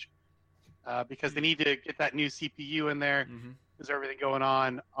storage, because they need to get that new CPU in there. There's everything going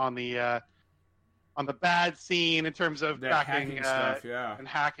on the bad scene in terms of cracking stuff, and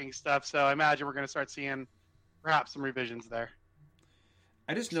hacking stuff. So I imagine we're going to start seeing perhaps some revisions there.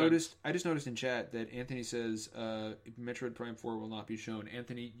 I just noticed in chat that Anthony says Metroid Prime 4 will not be shown.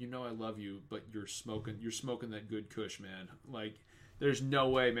 Anthony, I love you, but you're smoking that good kush, man. Like, there's no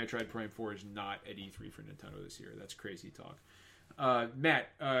way Metroid Prime 4 is not at E3 for Nintendo this year. That's crazy talk. Matt,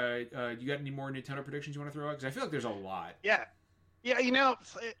 you got any more Nintendo predictions you want to throw out? Because I feel like there's a lot. Yeah,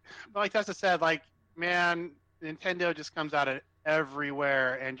 like Tessa said, like, man, Nintendo just comes out of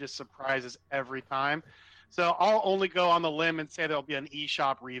everywhere and just surprises every time. So I'll only go on the limb and say there'll be an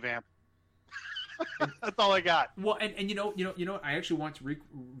eShop revamp. That's all I got. Well, and I actually want to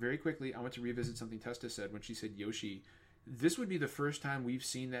very quickly. I want to revisit something Testa said when she said Yoshi. This would be the first time we've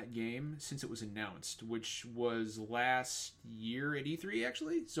seen that game since it was announced, which was last year at E3,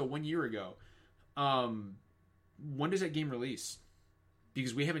 actually. So 1 year ago. When does that game release?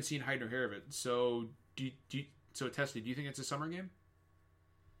 Because we haven't seen hide nor hair of it. So, Testa, do you think it's a summer game?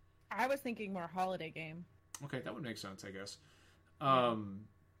 I was thinking more holiday game. Okay, that would make sense, I guess. I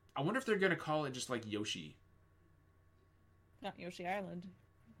wonder if they're going to call it just like Yoshi. Not Yoshi Island.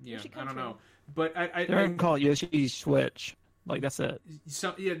 Yeah, Yoshi I don't know. But they're going to call it Yoshi Switch. Like, that's it.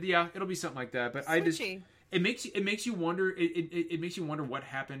 So, yeah, it'll be something like that. But Switchy. It makes you wonder. It makes you wonder what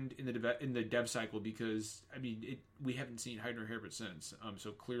happened in the dev cycle, because we haven't seen hide nor hair of it since.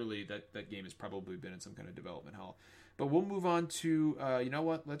 So clearly that game has probably been in some kind of development hell. But we'll move on to you know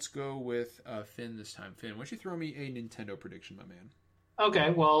what? Let's go with Finn this time. Finn, why don't you throw me a Nintendo prediction, my man? Okay,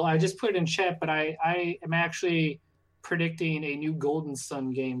 well, I just put it in chat, but I am actually predicting a new Golden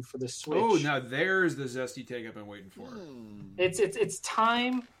Sun game for the Switch. Oh, now there's the zesty take I've been waiting for. It's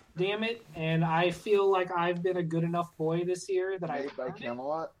time. Damn it! And I feel like I've been a good enough boy this year that Made by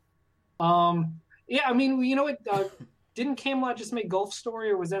Camelot. Yeah, I mean, you know what? Didn't Camelot just make Golf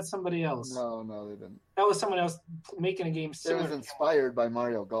Story, or was that somebody else? No, they didn't. That was someone else making a game similar. It was inspired by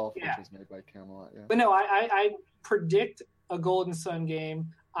Mario Golf, Yeah. which was made by Camelot. Yeah. But no, I predict a Golden Sun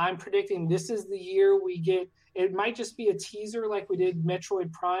game. I'm predicting this is the year we get. It might just be a teaser like we did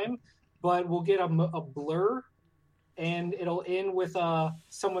Metroid Prime, but we'll get a blur. And it'll end with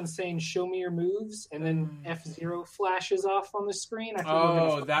someone saying, "Show me your moves," and then F-Zero flashes off on the screen. I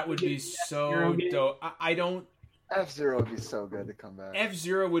think that would be so dope. I don't. F-Zero would be so good to come back.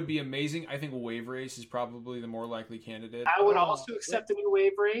 F-Zero would be amazing. I think Wave Race is probably the more likely candidate. I would also accept a new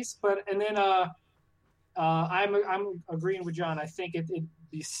Wave Race, and then I'm agreeing with John. I think it'd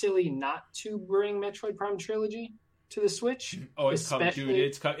be silly not to bring Metroid Prime Trilogy to the Switch. Oh, it's coming, dude.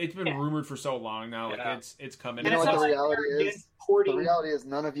 It's been rumored for so long now. Yeah. Like it's coming. You know what the reality is? Porting. The reality is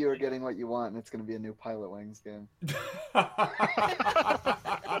none of you are getting what you want, and it's going to be a new Pilot Wings game.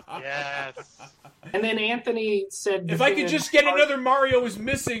 Yes. And then Anthony said, if I could just get another Mario is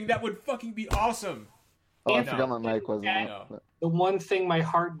missing, that would fucking be awesome. Oh, I Anthony, forgot my mic wasn't yeah, on. But... the one thing my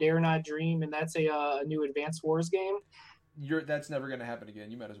heart dare not dream, and that's a new Advance Wars game. That's never going to happen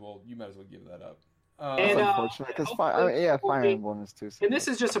again. You might as well give that up. And, That's unfortunate because Fire Emblem is too. And this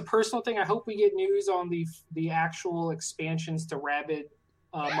is just a personal thing. I hope we get news on the actual expansions to Mario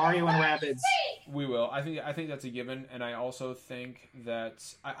and Rabbids. We will. I think that's a given, and I also think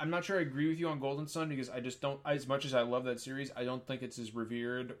that I'm not sure I agree with you on Golden Sun, because I just don't. As much as I love that series, I don't think it's as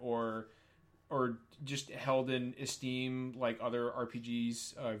revered or just held in esteem like other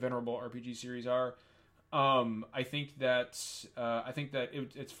RPGs, venerable RPG series are. I think that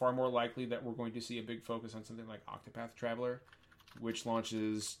it's far more likely that we're going to see a big focus on something like Octopath Traveler, which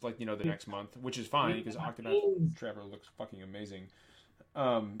launches the next month, which is fine because Octopath Traveler looks fucking amazing.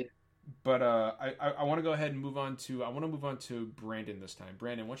 But I want to go ahead and move on to Brandon this time.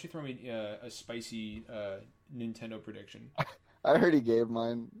 Brandon, why don't you throw me a spicy Nintendo prediction? I already gave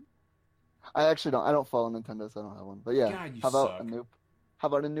mine. I actually don't. I don't follow Nintendo, so I don't have one. But yeah, God, you how about suck.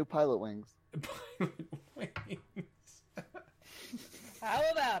 a new Pilot Wings? How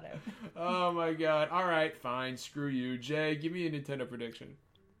about it? Oh my god. All right, fine. Screw you. Jay, give me a Nintendo prediction.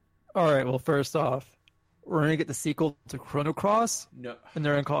 All right. Well, first off, we're gonna get the sequel to Chrono Cross, No. and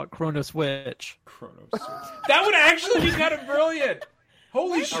they're gonna call it Chrono Switch. Chrono Switch. That would actually be kind of brilliant.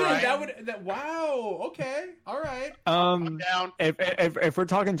 Holy shit. right. Wow. Okay. All right. I'm down. If we're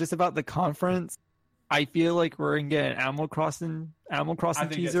talking just about the conference, I feel like we're gonna get an Animal Crossing I think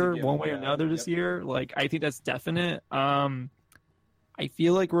that's teaser a given, one way or yeah. another this Yep. year. Like, I think that's definite. I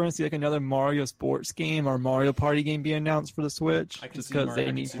feel like we're gonna see like another Mario sports game or Mario Party game be announced for the Switch, I can just see because Mario, they I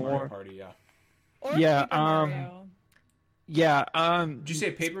can need see Mario more. Party, yeah. Or Yeah, Paper Mario. Yeah. Did you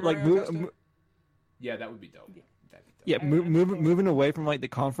say Paper like Mario? move, Augusta? mo- Yeah, that would be dope. That'd be dope. yeah, I- I'm moving away from like the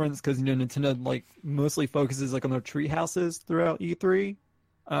conference because Nintendo like mostly focuses like on their tree houses throughout E3.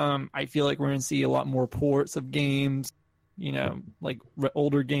 I feel like we're gonna see a lot more ports of games, like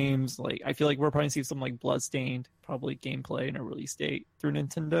older games. Like I feel like we're probably gonna see some like Bloodstained probably gameplay in a release date through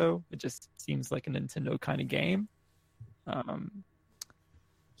Nintendo. It just seems like a Nintendo kind of game.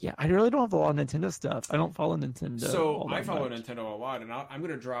 Yeah, I really don't have a lot of Nintendo stuff. I don't follow Nintendo. So all I that follow much. Nintendo a lot, and I'm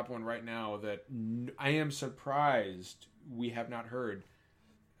going to drop one right now that I am surprised we have not heard.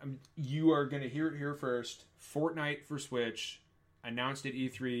 You are going to hear it here first. Fortnite for Switch, announced at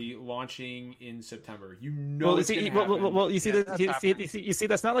E3, launching in September. You know Well, it's see, going to happen. well, you see Yeah, that. that's You see,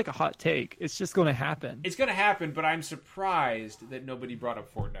 that's not like a hot take. It's just going to happen. It's going to happen, but I'm surprised that nobody brought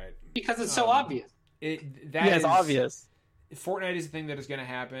up Fortnite. Because it's so obvious. Yeah, it's obvious. Fortnite is a thing that is going to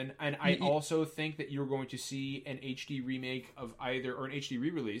happen, and I also think that you're going to see an HD remake of either, or an HD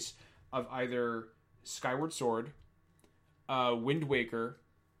re-release of either Skyward Sword, Wind Waker,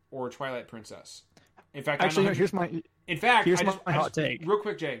 or Twilight Princess. In fact, Actually, I'm here's my hot take. Real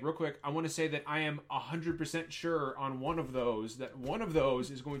quick, Jay. Real quick, I want to say that I am 100% sure on one of those that one of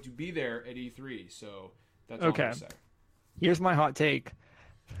those is going to be there at E3. So that's all I'm Okay. going to say. Here's my hot take.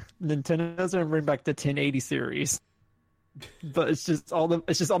 Nintendo's gonna bring back the 1080 series, but it's just all the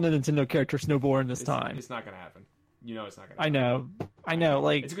Nintendo characters snowboarding this time. It's not going to happen. You know, it's not going to. I know.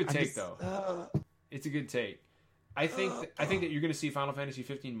 Like It's a good I'm take, just- though. It's a good take. I think that you're going to see Final Fantasy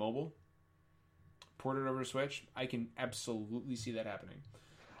 15 mobile ported over to Switch. I can absolutely see that happening.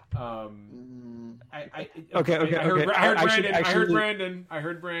 Okay. I heard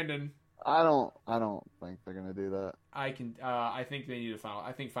Brandon. I don't think they're gonna do that. I think they need a Final.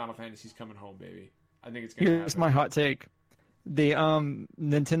 I think Final Fantasy's coming home, baby. I think it's gonna Here's happen. my hot take. The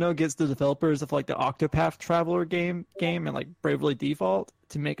Nintendo gets the developers of like the Octopath Traveler game and like Bravely Default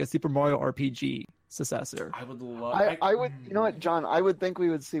to make a Super Mario RPG successor. I would love. I would, you know what, John? I would think we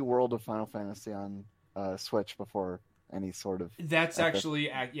would see World of Final Fantasy on Switch before any sort of. That's actually,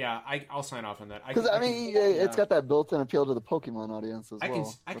 yeah. I'll sign off on that. Because I mean, it's got that built-in appeal to the Pokemon audience as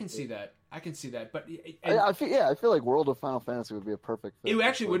well. I can see that. I can see that. But I feel like World of Final Fantasy would be a perfect fit. it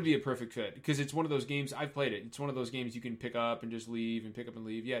actually would be a perfect fit because it's one of those games. I've played it. It's one of those games you can pick up and just leave and pick up and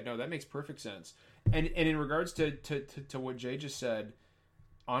leave. Yeah, no, that makes perfect sense. And in regards to what Jay just said,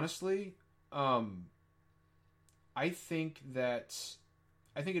 honestly, I think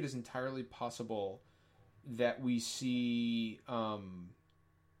it is entirely possible that we see. Oh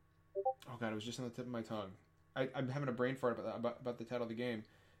God, it was just on the tip of my tongue. I'm having a brain fart about the title of the game.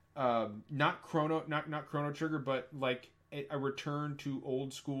 Not Chrono Trigger, but like a return to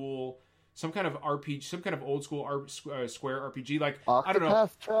old school, some kind of RPG, some kind of old school Square RPG. Like I don't know.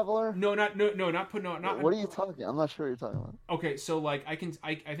 Octopath Traveler? No, not not. What are you talking? I'm not sure what you're talking about. Okay, so like I think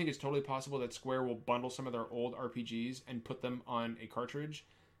it's totally possible that Square will bundle some of their old RPGs and put them on a cartridge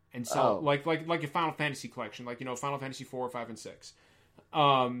and sell like a Final Fantasy collection, like Final Fantasy 4, 5, and 6.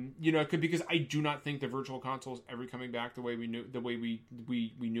 It could, because I do not think the virtual console is ever coming back the way we knew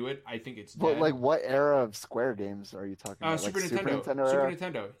knew it. I think it's dead. But like, what era of Square games are you talking about? Super like Nintendo. Super Nintendo Super era?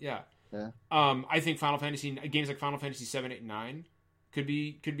 Nintendo. Yeah. Yeah. I think games like Final Fantasy 7, 8, 9 could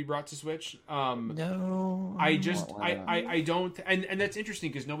be brought to Switch. No, I just Why not? I don't, and that's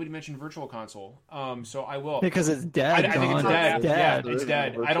interesting because nobody mentioned virtual console. So I will, because it's dead. I think it's John. dead. It's Yeah, dead. it's dead.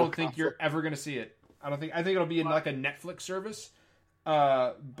 Virtual I don't think console. you're ever gonna see it. I think it'll be in like a Netflix service.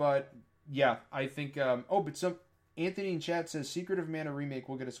 But yeah, I think. But some Anthony in chat says Secret of Mana remake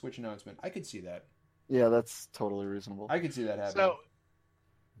will get a Switch announcement. I could see that. Yeah, that's totally reasonable. I could see that happening. So,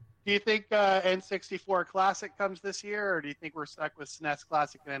 do you think N64 Classic comes this year, or do you think we're stuck with SNES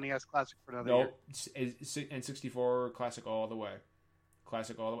Classic and NES Classic for another year? Nope. N64 classic all the way.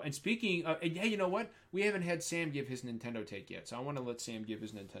 Classic all the way. And speaking of, hey, you know what? We haven't had Sam give his Nintendo take yet, so I want to let Sam give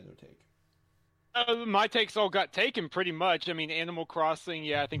his Nintendo take. My takes all got taken pretty much. I mean, Animal Crossing,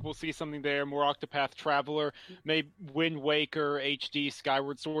 yeah, I think we'll see something there. More Octopath Traveler, maybe Wind Waker, HD,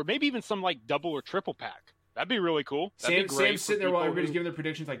 Skyward Sword, maybe even some like double or triple pack That'd be really cool. That'd be great. Sam's sitting there while everybody's giving their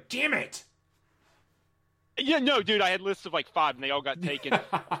predictions, like, damn it! Yeah, no, dude, I had lists of like 5, and they all got taken.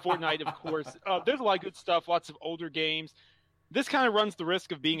 Fortnite, of course. There's a lot of good stuff, lots of older games. This kind of runs the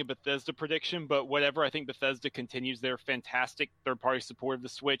risk of being a Bethesda prediction, but whatever. I think Bethesda continues their fantastic third-party support of the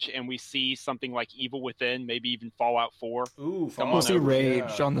Switch, and we see something like Evil Within, maybe even Fallout 4. Ooh, Fallout. We'll see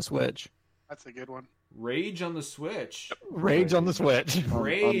Rage on the Switch. That's a good one. Rage on the Switch. Rage on the Switch.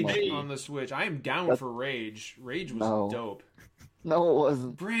 Rage on the Switch. I am down for Rage. Rage was dope. No, it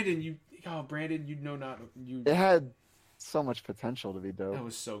wasn't. Brandon, you know not you. It had so much potential to be dope. That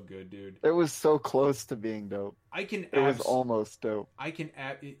was so good, dude. It was so close to being dope. It was almost dope.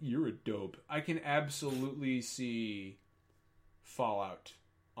 You're a dope. I can absolutely see Fallout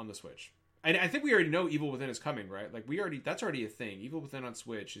on the Switch. And I think we already know Evil Within is coming, right? Like that's already a thing. Evil Within on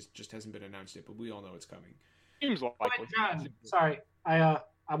Switch just hasn't been announced yet, but we all know it's coming. Seems likely. John, sorry, I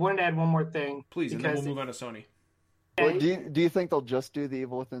wanted to add one more thing. Please, and then we'll move on to Sony. Well, do you think they'll just do the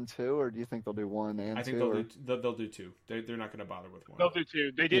Evil Within 2, or do you think they'll do 1 and 2? I think they'll do 2. They're not going to bother with 1. They'll do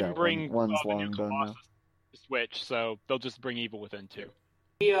 2. They didn't bring one's the new long done Colossus now. to Switch, so they'll just bring Evil Within 2.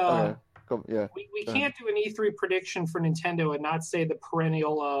 We can't do an E3 prediction for Nintendo and not say the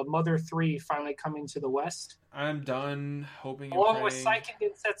perennial Mother 3 finally coming to the West. I'm done hoping. Along with Seiken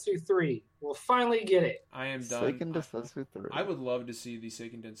Densetsu 3. We'll finally get it. I am done. Seiken Densetsu 3. I would love to see the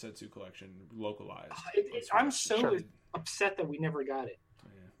Seiken Densetsu collection localized. I'm so upset that we never got it.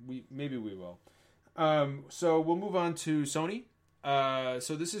 Maybe we will. So we'll move on to Sony.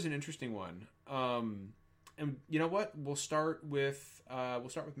 So this is an interesting one. And you know what? We'll start with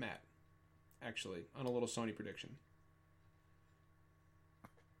Matt. Actually, on a little Sony prediction.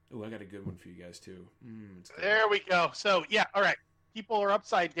 Oh, I got a good one for you guys too. There we go. So yeah, all right. People are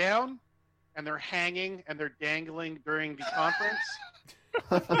upside down, and they're hanging and they're dangling during the conference.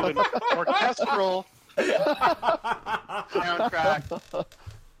 An orchestral soundtrack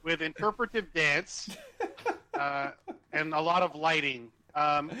with interpretive dance and a lot of lighting.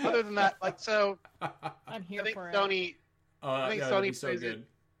 Other than that, I'm here for Sony. it. I think Sony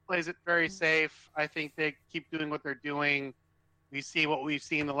plays it very safe. I think they keep doing what they're doing. We see what we've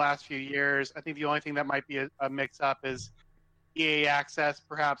seen the last few years. I think the only thing that might be a mix-up is EA Access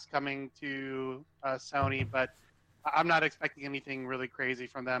perhaps coming to Sony, but I'm not expecting anything really crazy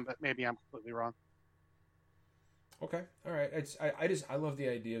from them, but maybe I'm completely wrong. Okay, all right. I love the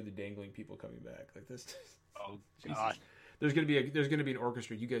idea of the dangling people coming back like this. Oh God, there's gonna be an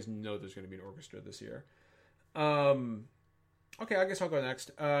orchestra. You guys know there's gonna be an orchestra this year. Okay, I guess I'll go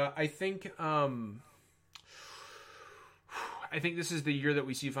next. I think this is the year that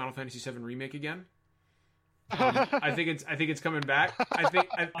we see Final Fantasy VII Remake again. I think it's coming back. I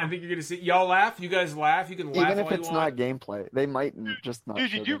think you're gonna see y'all laugh. You guys laugh. You can laugh. Even if it's not gameplay, they might just not.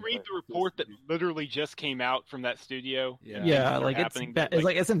 Dude, did you read the report that literally just came out from that studio? Yeah, like it's in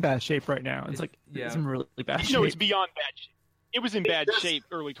bad shape right now. It's in really bad shape. No, it's beyond bad shape. It was in bad shape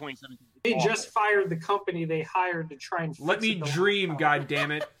early 2017. They just fired the company they hired to try and fix let me dream. God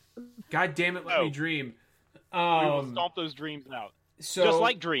damn it! God damn it! Let me dream. We will stomp those dreams out. So, just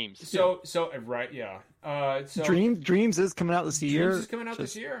like Dreams. So right, yeah. Dreams is coming out this year. Dreams is coming out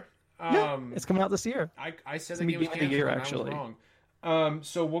this year. It's coming out this year. I said the game was canceled. Year, and actually. I was wrong.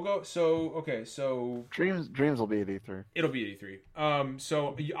 So we'll go. So Dreams will be at E3. It'll be at E3.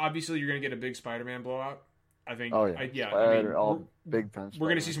 So obviously you're gonna get a big Spider-Man blowout. I think. Oh yeah. Big time. We're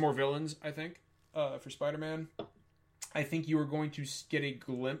gonna see some more villains. I think for Spider-Man. I think you are going to get a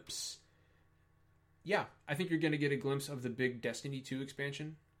glimpse. Yeah, I think you're going to get a glimpse of the big Destiny 2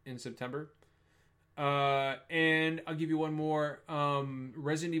 expansion in September. And I'll give you one more.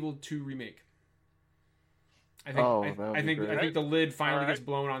 Resident Evil 2 remake. I think the lid finally gets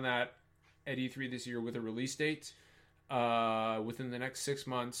blown on that at E3 this year with a release date within the next 6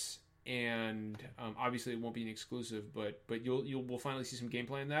 months. And obviously it won't be an exclusive, but we'll finally see some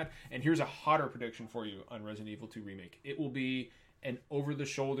gameplay in that. And here's a hotter prediction for you on Resident Evil 2 remake. It will be an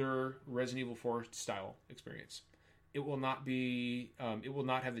over-the-shoulder Resident Evil 4 style experience. It will not be. It will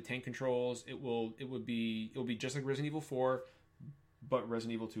not have the tank controls. It will be just like Resident Evil 4, but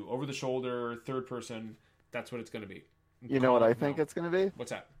Resident Evil 2 over-the-shoulder, third person. That's what it's going to be. You know what I think it's going to be? What's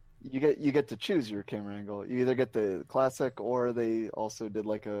that? You get to choose your camera angle. You either get the classic, or they also did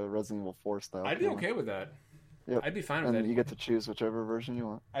like a Resident Evil 4 style. I'd be okay with that. Yep. I'd be fine with that. And you get to choose whichever version you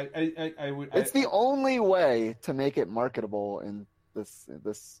want. I would. It's the only way to make it marketable in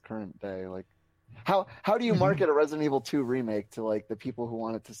this current day. Like, how do you market a Resident Evil 2 remake to like the people who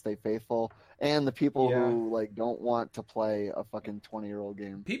want it to stay faithful and the people who like don't want to play a fucking 20-year-old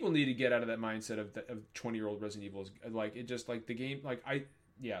game? People need to get out of that mindset of 20-year-old Resident Evil. Like it just like the game. Like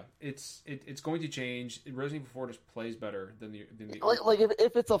yeah, it's going to change. Resident Evil 4 just plays better than the like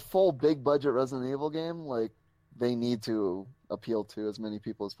if it's a full big budget Resident Evil game, like they need to appeal to as many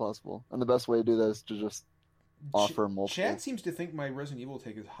people as possible, and the best way to do that is to just offer multiple. Chad seems to think my Resident Evil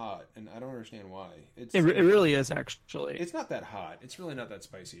take is hot, and I don't understand why. It really is, actually. It's not that hot. It's really not that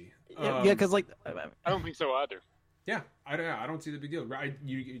spicy. Yeah, because like I don't think so either. Yeah, I don't see the big deal.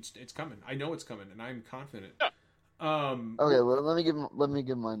 It's coming. I know it's coming, and I'm confident. Yeah. Okay, well, let me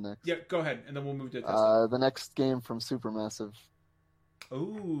give mine next. Yeah, go ahead, and then we'll move to Tesla. The next game from Supermassive.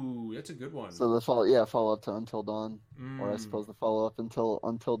 Oh, that's a good one. So the follow up to Until Dawn, or I Mm. suppose the follow up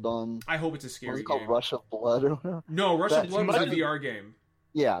Until Dawn. I hope it's a What was scary it called? game. Rush of Blood or whatever? No, Rush of That- Blood was a that- VR game.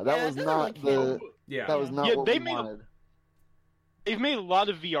 Yeah, that Yeah, was it not doesn't really the. count. Yeah. That was not Yeah, what they we made a- wanted. They've made a lot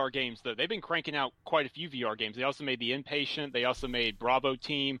of VR games, though. They've been cranking out quite a few VR games. They also made The Inpatient. They also made Bravo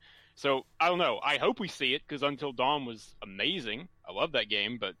Team. So, I don't know. I hope we see it, because Until Dawn was amazing. I love that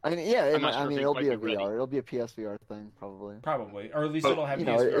game, but I mean, yeah, I'm not sure if they it'll quite be a be ready. VR. It'll be a PSVR thing, probably. Probably, or at least But, it'll have You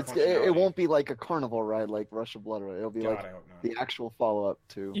know, PSVR it functionality. won't be like a carnival ride like Rush of Blood. Right? It'll be God, like I hope not. the actual follow up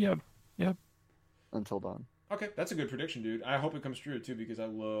to yeah. Until Dawn. Okay, that's a good prediction, dude. I hope it comes true too, because I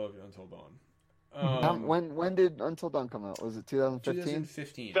love Until Dawn. When did Until Dawn come out? Was it 2015?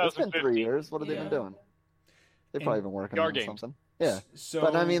 2015. That- It's been 3 years. What have they Yeah. been doing? They've probably been working VR on games. something. Yeah, So,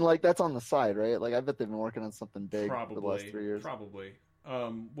 but I mean, like that's on the side, right? Like I bet they've been working on something big probably for the last 3 years. Probably.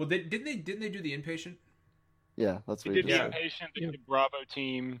 Well, didn't they do the Inpatient? Yeah, that's they what you did just The said. Inpatient, they did Bravo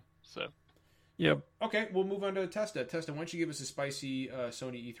Team. So, Yep. Okay, we'll move on to Testa. Testa, why don't you give us a spicy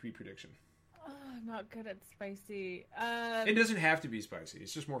Sony E3 prediction? Oh, I'm not good at spicy. It doesn't have to be spicy.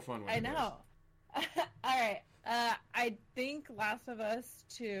 It's just more fun. When I it is. know. All right. I think Last of Us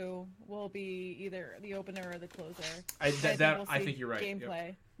 2 will be either the opener or the closer. I see think you're right. Yep.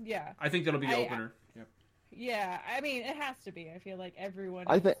 Gameplay. Yeah. I think that'll be the I- opener. Yep. Yeah. I mean, it has to be. I feel like everyone.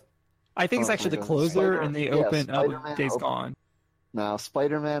 I think It's Oh actually my the God. closer, and they open up Spider-Man with Days open. Gone. now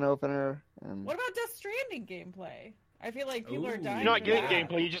Spider-Man opener and What about Death Stranding gameplay? I feel like people are Ooh. dying. you're not for getting that.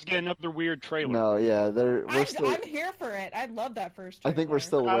 gameplay, you just get another weird trailer. no, yeah, we're still. I'm here for it. I love that first. I think we're trailer.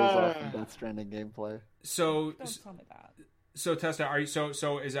 still ways off Ah. from Death Stranding gameplay. So Don't tell me that. Testa, are you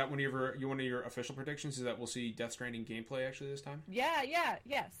so is that one of your official predictions? Is that we'll see Death Stranding gameplay actually this time? Yeah.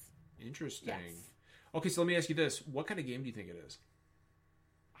 Yes. Interesting. Yes. Okay, so let me ask you this: what kind of game do you think it is?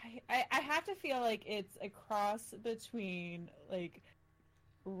 I have to feel like it's a cross between like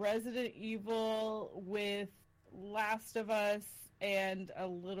Resident Evil with Last of Us and a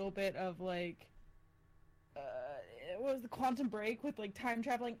little bit of like what was the Quantum Break with like time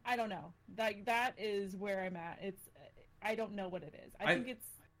traveling? I don't know. That is where I'm at. I don't know what it is. I think it's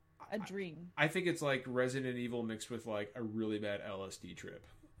a dream. I think it's like Resident Evil mixed with like a really bad LSD trip.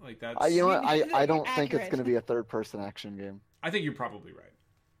 Like that's. You know what? I don't think it's Accurate. going to be a third-person action game. I think you're probably right.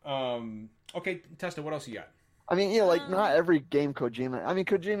 Okay, Testa, what else you got? I mean, not every game Kojima. I mean,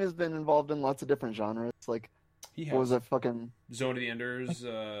 Kojima's been involved in lots of different genres. Like, He what was it? Fucking Zone of the Enders.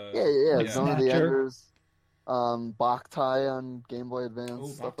 yeah. Zone of the Snatcher. Enders, Boktai on Game Boy Advance, Oh,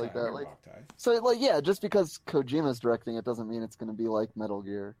 stuff Boktai, like I that. remember Like, Boktai. so, like, yeah, just because Kojima's directing it doesn't mean it's going to be like Metal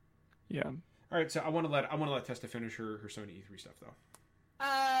Gear. Yeah. All right, so I want to let Testa finish her Sony E3 stuff though.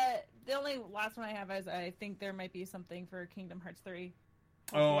 The only last one I have is I think there might be something for Kingdom Hearts 3.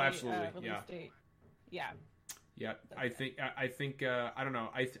 Oh, Hopefully, absolutely, release yeah. date. Yeah. Yeah, I think I don't know.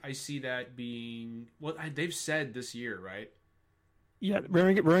 I see that being they've said this year, right? Yeah,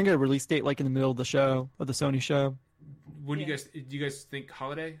 we're gonna get a release date like in the middle of the show, of the Sony show. When Yeah. do you guys think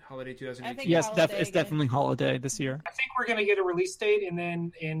holiday 2018? think- Yes, holiday it's again. definitely holiday this year. I think we're going to get a release date, and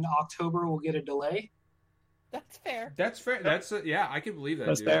then in October we'll get a delay. That's fair. That's fair. That's yeah, I can believe that.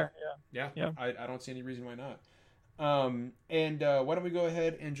 That's dude. fair. Yeah, Yeah. I don't see any reason why not. And why don't we go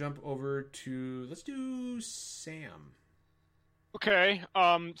ahead and jump over to let's do Sam. Okay.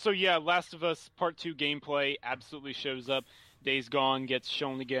 So yeah, Last of Us Part 2 gameplay absolutely shows up. Days Gone gets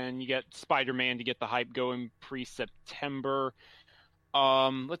shown again. You get Spider-Man to get the hype going pre-September.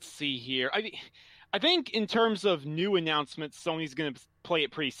 Let's see here. I think in terms of new announcements, Sony's going to play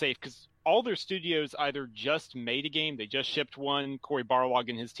it pretty safe because all their studios either just made a game, they just shipped one. Cory Barlog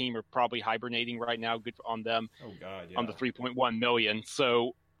and his team are probably hibernating right now. Good on them. Oh God, yeah. On the 3.1 million.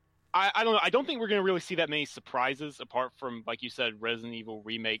 So I don't know. I don't think we're going to really see that many surprises apart from, like you said, Resident Evil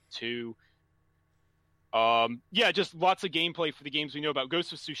Remake 2. Yeah, just lots of gameplay for the games we know about.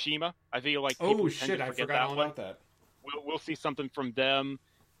 Ghost of Tsushima. I feel like people Oh tend shit, to I forget forgot all that one. about that. We'll see something from them.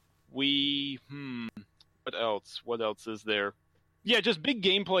 What else? What else is there? Yeah, just big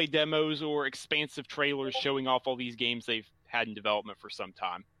gameplay demos or expansive trailers showing off all these games they've had in development for some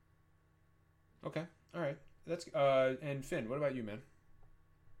time. Okay, all right. That's and Finn, what about you, man?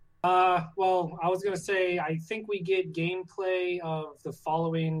 Well, I was gonna say I think we get gameplay of the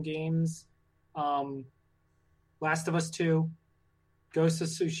following games: Last of Us 2, Ghost of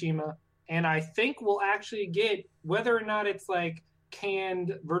Tsushima, and I think we'll actually get, whether or not it's like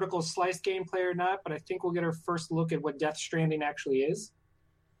canned vertical slice gameplay or not, but I think we'll get our first look at what Death Stranding actually is.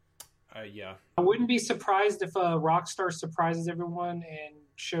 Yeah. I wouldn't be surprised if Rockstar surprises everyone and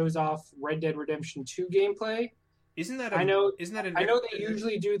shows off Red Dead Redemption 2 gameplay. Isn't that? I know they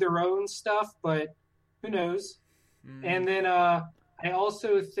usually do their own stuff, but who knows? And then I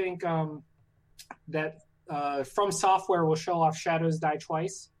also think that From Software will show off Shadows Die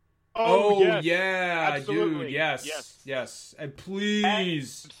Twice. Oh, yes. yeah, Absolutely. dude, yes. And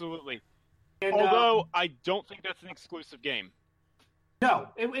please. Absolutely. And, Although I don't think that's an exclusive game. No,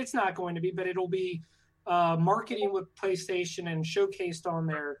 it's not going to be, but it'll be marketing with PlayStation and showcased on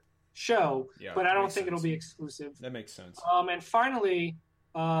their show. Yeah, but I don't makes think it'll sense. be exclusive. That makes sense. And finally,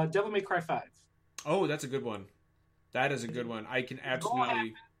 Devil May Cry 5. Oh, that's a good one. That is a good one. I can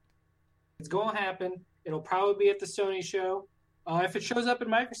absolutely. It's going to happen. It'll probably be at the Sony show. If it shows up in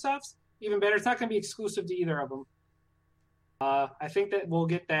Microsoft's, even better. It's not going to be exclusive to either of them. I think that we'll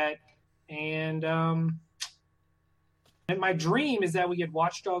get that. And my dream is that we get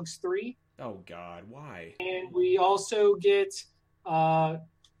Watch Dogs 3. Oh, God. Why? And we also get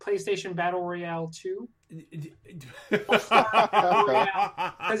PlayStation Battle Royale 2. Because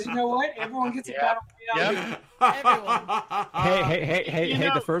you know what? Everyone gets a Battle Royale. Hey,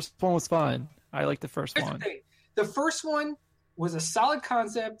 the first one was fun. I like the first Here's one. the thing. The first one was a solid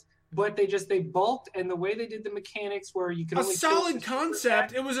concept, but they bulked, and the way they did the mechanics where you could A only kill solid some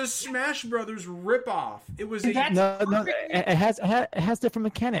concept. It was a Smash Brothers ripoff. It was a. That's No, perfect. it has different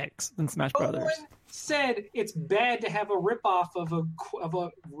mechanics than Smash No Brothers. one said it's bad to have a ripoff of a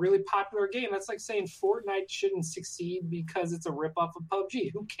really popular game. That's like saying Fortnite shouldn't succeed because it's a ripoff of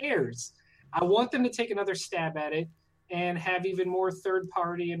PUBG. Who cares? I want them to take another stab at it and have even more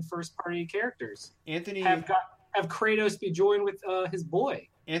third-party and first-party characters. Anthony Have Kratos be joined with his boy.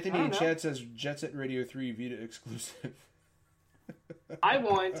 Anthony I in don't chat says Jet Set Radio 3 Vita exclusive. I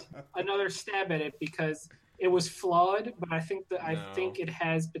want another stab at it because it was flawed, but I think I think it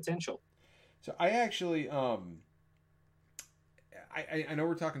has potential. So I actually, I know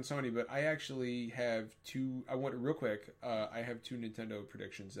we're talking Sony, but I actually have two. I want real quick. I have two Nintendo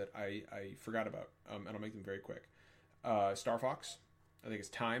predictions that I forgot about, and I'll make them very quick. Star Fox. I think it's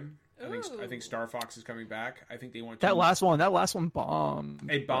time. I think Star Fox is coming back. I think they want to. That last one bombed.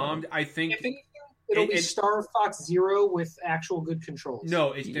 It bombed. I think. If anything, it'll be Star Fox Zero with actual good controls.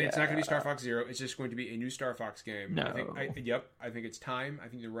 No, it's not going to be Star Fox Zero. It's just going to be a new Star Fox game. No. I think it's time. I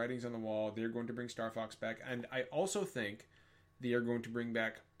think the writing's on the wall. They're going to bring Star Fox back, and I also think they are going to bring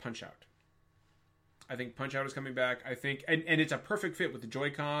back Punch Out. I think Punch Out is coming back. I think, and it's a perfect fit with the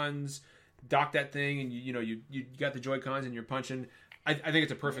Joy-Cons. Dock that thing, and you got the Joy-Cons, and you're punching. I think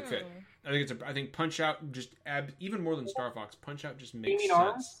it's a perfect fit. I think Punch Out just even more than Star Fox. Punch Out just makes sense.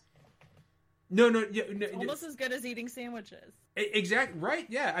 Arms? No, Almost as good as eating sandwiches. Exactly right.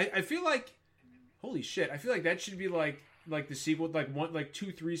 Yeah, I feel like, holy shit, I feel like that should be like the sequel, like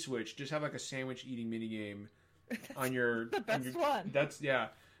 2-3 switch. Just have like a sandwich eating minigame on your the best one. That's yeah.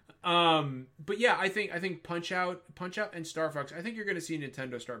 But yeah, I think Punch Out and Star Fox. I think you're going to see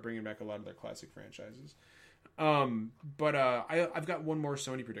Nintendo start bringing back a lot of their classic franchises. But I've got one more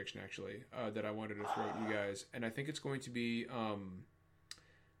Sony prediction actually that I wanted to throw at you guys, and I think it's going to be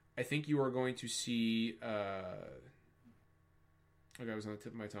I think you are going to see okay, it was on the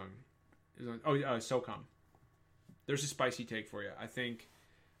tip of my tongue. SOCOM. There's a spicy take for you. I think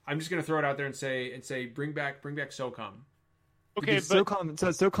I'm just going to throw it out there and say bring back SOCOM. Okay, Because but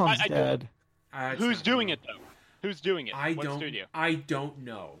SOCOM's dead. who's doing it though? Who's doing it? I What don't. studio? I don't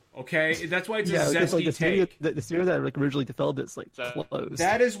know. Okay, that's why it's a Yeah, because zesty the studio, take. the studio that originally developed it's So- closed.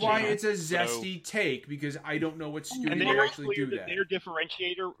 That is why Yeah. it's a zesty take because I don't know what studio And would they're actually clear do that that. their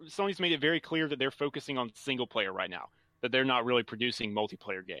differentiator. Sony's made it very clear that they're focusing on single player right now. That they're not really producing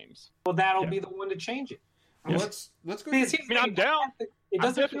multiplayer games. Well, that'll be the one to change it. Well, let's go. Because through- here's the I'm thing, down. It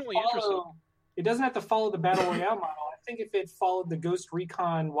doesn't I'm definitely have to follow, It doesn't have to follow the Battle Royale model. I think if it followed the Ghost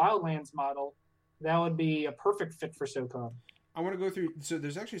Recon Wildlands model, that would be a perfect fit for SOCOM. I want to go through. So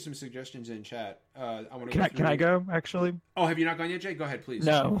there's actually some suggestions in chat. I want to. Can I go actually? Oh, have you not gone yet, Jay? Go ahead, please.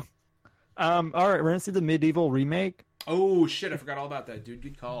 No. All right, we're gonna see the Medieval remake. Oh shit! I forgot all about that, dude.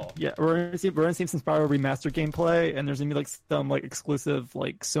 Good call. Yeah, we're gonna see some Spyro remastered gameplay, and there's gonna be like some like exclusive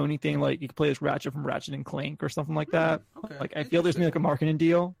like Sony thing, like you can play as Ratchet from Ratchet and Clank or something like that. Okay. Like I feel there's gonna be like a marketing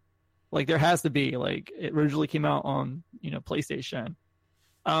deal. Like there has to be. Like it originally came out on PlayStation.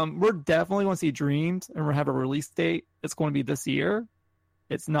 We're definitely going to see Dreams, and we're gonna have a release date. It's going to be this year,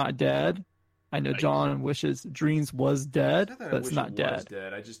 it's not dead. I know John wishes Dreams was dead, but it's not dead.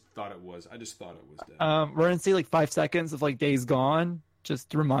 I just thought it was. I just thought it was dead. We're gonna see like 5 seconds of like Days Gone,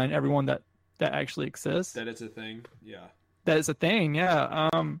 just to remind everyone that actually exists. That it's a thing. Yeah. That is a thing. Yeah.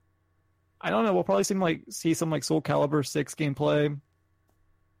 I don't know. We'll probably see some like Soul Calibur 6 gameplay,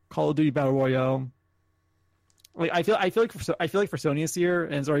 Call of Duty Battle Royale. Like I feel like for Sony this year,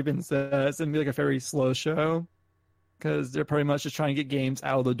 and it's already been said, it's gonna be like a very slow show, because they're pretty much just trying to get games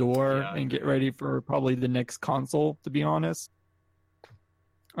out of the door and get ready for probably the next console, to be honest.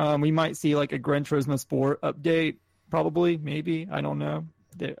 We might see like a Gran Turismo Sport update, probably, maybe. I don't know.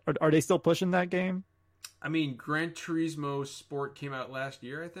 Are they still pushing that game? I mean, Gran Turismo Sport came out last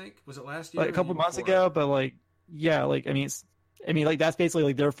year, I think. Was it last year? Like a couple months ago, but like, yeah, like, I mean, like that's basically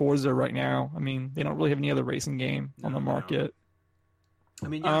like their Forza right now. I mean, they don't really have any other racing game on the market. I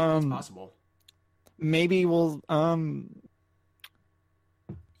mean, yeah, it's possible. Maybe we'll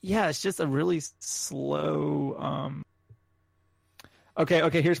yeah, it's just a really slow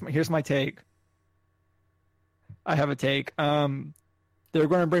okay, here's my take. I have a take. They're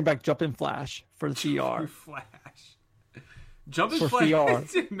going to bring back Jumpin' Flash for the VR. Jumpin' for Flash.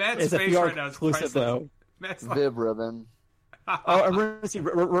 VR. Matt's it's a face VR right now is exclusive though. Matt's Vib ribbon. Oh, and we're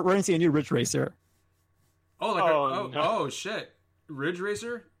gonna see a new Ridge Racer. Oh, like oh shit, Ridge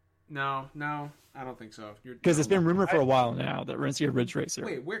Racer? No, I don't think so. Because it's been rumored for a while now that we're gonna see a Ridge Racer.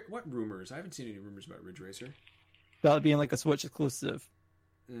 Wait, what rumors? I haven't seen any rumors about Ridge Racer. About it being like a Switch exclusive.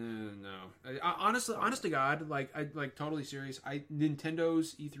 No. Honest to God, like totally serious.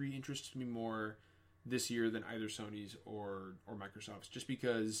 Nintendo's E3 interests me more this year than either Sony's or Microsoft's, just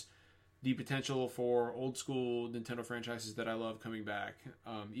because the potential for old school Nintendo franchises that I love coming back,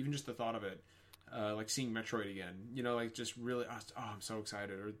 even just the thought of it, like seeing Metroid again, like just really, I'm so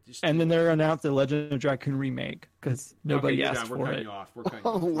excited. And then they're announced the Legend of Dragoon remake because nobody asked for it. We're cutting you off. We're cutting you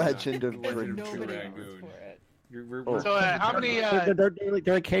off. Legend of Dragoon. So how many?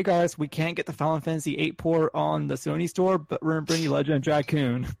 They're like, hey guys, we can't get the Final Fantasy VIII port on the Sony store, but we're gonna bring you Legend of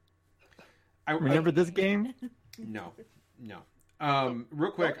Dragoon. Remember this game? No.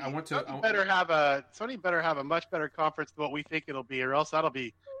 Real quick, I want to. Sony better have a much better conference than what we think it'll be, or else that'll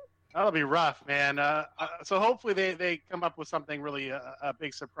be rough, man. So hopefully they come up with something really a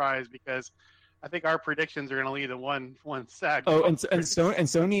big surprise, because I think our predictions are going to lead to one sad. Oh, and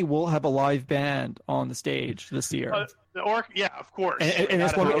Sony will have a live band on the stage this year. Yeah, of course. And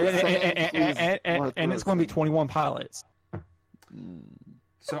it's going to be 21 Pilots.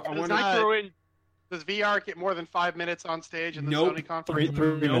 So I want to throw in. Does VR get more than 5 minutes on stage in the Sony conference?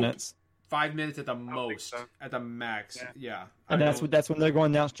 3 minutes. 5 minutes at the most, so. At the max. Yeah. And that's when they're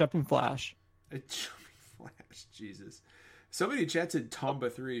going to announce Jumping Flash. Jumping Flash, Jesus. Somebody in chat said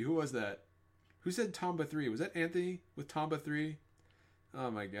Tomba 3. Who was that? Who said Tomba 3? Was that Anthony with Tomba 3?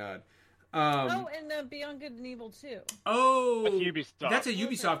 Oh my god. And Beyond Good and Evil 2. Oh, that's Ubisoft. That's a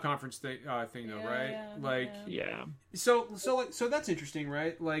Ubisoft conference thing though, right? Yeah. So that's interesting,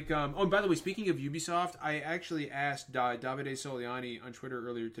 right? Like, oh, and by the way, speaking of Ubisoft, I actually asked Davide Soliani on Twitter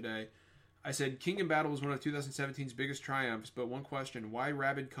earlier today. I said King in Battle was one of 2017's biggest triumphs, but one question: why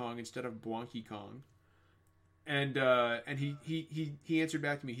Rabid Kong instead of Blanky Kong? And he answered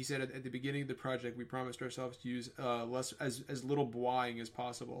back to me. He said at the beginning of the project, we promised ourselves to use as little boing as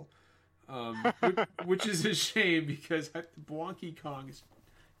possible, which is a shame, because Blanky Kong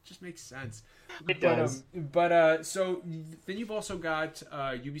just makes sense. It does. So then you've also got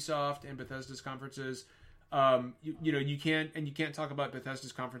Ubisoft and Bethesda's conferences. You can't talk about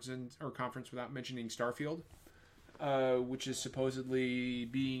Bethesda's conference without mentioning Starfield. Which is supposedly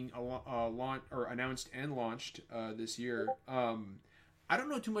being announced and launched this year. I don't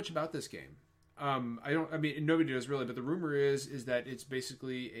know too much about this game. Nobody does really, but the rumor is that it's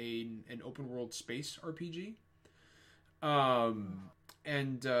basically an open world space RPG.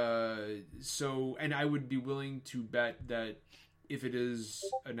 And I would be willing to bet that if it is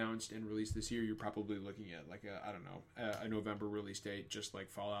announced and released this year, you're probably looking at like a November release date, just like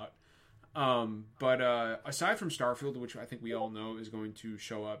Fallout. But aside from Starfield, which I think we all know is going to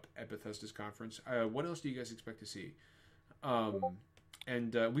show up at Bethesda's conference, what else do you guys expect to see?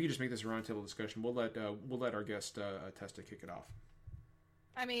 And we can just make this a roundtable discussion. We'll let our guest Testa kick it off.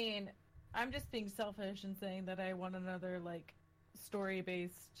 I mean, I'm just being selfish and saying that I want another like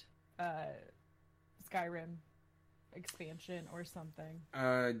story-based Skyrim expansion or something.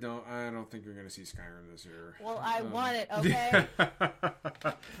 I don't think you're going to see Skyrim this year. Well, I want it, okay?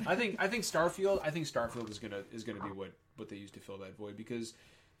 I think Starfield is gonna be what they use to fill that void, because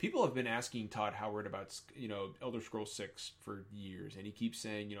people have been asking Todd Howard about Elder Scrolls 6 for years, and he keeps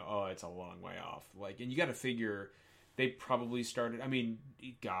saying it's a long way off. Like, and you got to figure they probably started. I mean,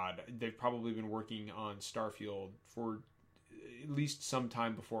 God, they've probably been working on Starfield for at least some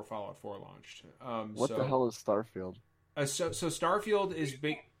time before Fallout 4 launched. What the hell is Starfield? So Starfield is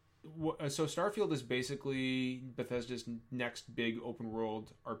big. So Starfield is basically Bethesda's next big open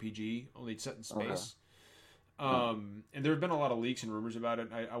world RPG, only it's set in space. Okay. And there have been a lot of leaks and rumors about it.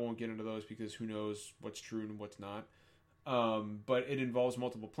 I won't get into those because who knows what's true and what's not. But it involves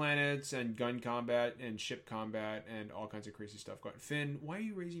multiple planets and gun combat and ship combat and all kinds of crazy stuff. Finn, why are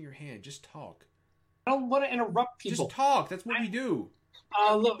you raising your hand? Just talk. I don't want to interrupt people. Just talk. That's what we do.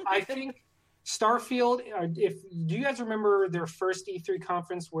 Look, I think Starfield. Do you guys remember their first E3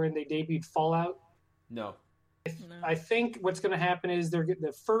 conference where they debuted Fallout? No. I think what's going to happen is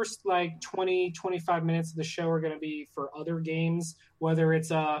the first 20-25 minutes of the show are going to be for other games, whether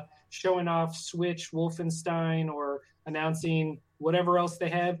it's showing off Switch, Wolfenstein, or announcing whatever else they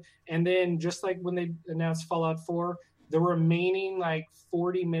have. And then just like when they announced Fallout 4, the remaining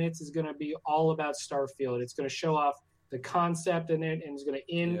 40 minutes is going to be all about Starfield. It's going to show off the concept in it, and it's going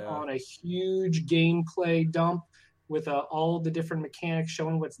to end on a huge gameplay dump with all the different mechanics,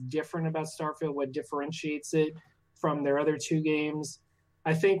 showing what's different about Starfield, what differentiates it from their other two games.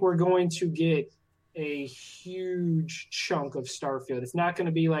 I think we're going to get a huge chunk of Starfield. It's not going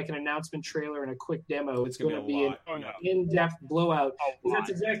to be like an announcement trailer and a quick demo. It's going to be an in-depth blowout. That's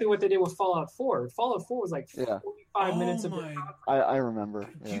exactly what they did with Fallout 4. Fallout 4 was 45 minutes of it. I remember.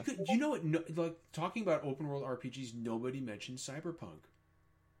 Yeah. You know what? Talking about open world RPGs, nobody mentioned Cyberpunk.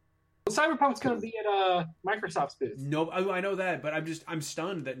 Well, Cyberpunk's going to be at Microsoft's booth. No, I know that, but I'm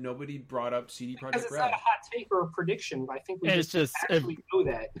stunned that nobody brought up CD Projekt Red. Because it's not a hot take or a prediction. I think we actually know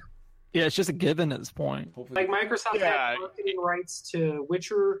that. Yeah, it's just a given at this point. Hopefully. Microsoft had marketing rights to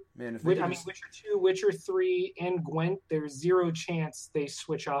Witcher. Man, Witcher 2, Witcher 3, and Gwent. There's zero chance they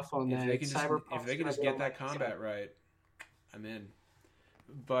switch off on that. If they can just get that combat right, I'm in.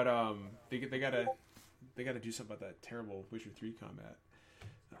 But they gotta do something about that terrible Witcher 3 combat.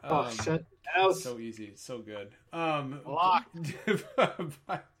 Shut out. So easy, it's so good. Locked.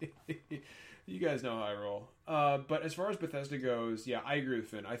 You guys know how I roll. But as far as Bethesda goes, yeah, I agree with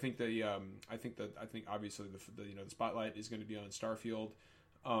Finn. I think obviously the spotlight is going to be on Starfield.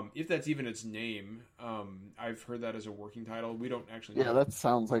 If that's even its name, I've heard that as a working title. We don't actually know. Yeah, that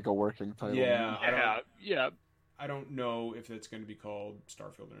sounds like a working title. Yeah. I don't know if it's going to be called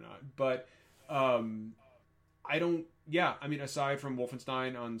Starfield or not, but I mean, aside from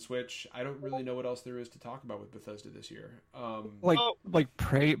Wolfenstein on Switch, I don't really know what else there is to talk about with Bethesda this year.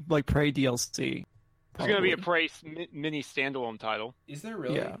 Prey DLC. There's going to be a Prey mini standalone title. Is there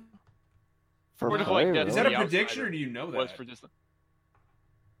really? Yeah. Is that a prediction, or do you know that?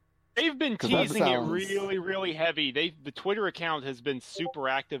 They've been teasing it really, really heavy. The Twitter account has been super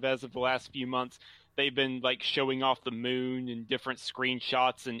active as of the last few months. They've been showing off the moon and different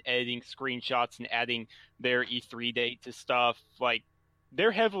screenshots and editing screenshots and adding their E3 date to stuff.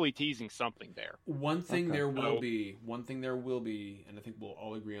 They're heavily teasing something there. One thing there will be, and I think we'll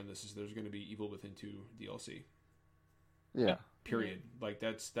all agree on this, is there's going to be Evil Within 2 DLC. Yeah. Period.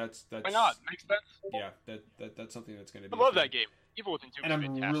 That's why not? Makes sense. Yeah, that's something that's going to be. I love that game. Evil Within 2 and I'm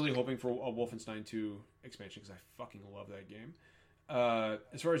fantastic. Really hoping for a Wolfenstein 2 expansion because I fucking love that game.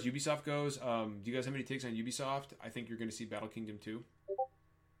 As far as Ubisoft goes, do you guys have any takes on Ubisoft? I think you're going to see Battle Kingdom 2.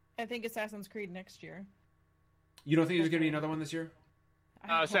 I think Assassin's Creed next year. You don't think there's going to be another one this year?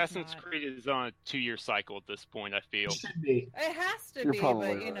 Assassin's Creed is on a 2-year cycle at this point, I feel. It should be. It has to You're be,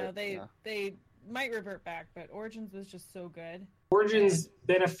 probably but right. they might revert back. But Origins was just so good. Origins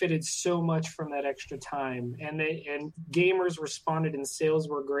benefited so much from that extra time, and gamers responded, and sales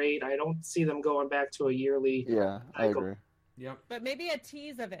were great. I don't see them going back to a yearly. Yeah, I agree. Yep. But maybe a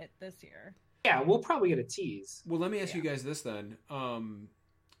tease of it this year. Yeah, we'll probably get a tease. Well, let me ask you guys this then.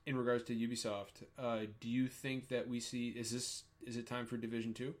 In regards to Ubisoft, do you think that we see is it time for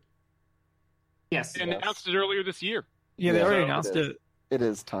Division 2? Yes. They announced it earlier this year. Yeah, they already announced it. It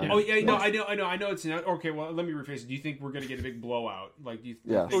is time. Oh yeah, no, I know it's not. Okay, well, let me rephrase it. Do you think we're going to get a big blowout? Do you?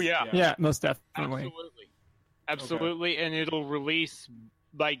 Yeah. Think, Oh yeah. Yeah, most definitely. Absolutely, and it'll release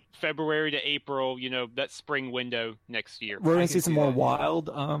February to April. That spring window next year. We're going to see some more Wild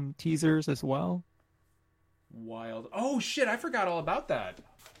teasers as well. Wild. Oh shit! I forgot all about that.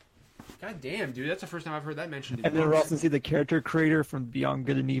 God damn, dude, that's the first time I've heard that mentioned. And then we're also see the character creator from Beyond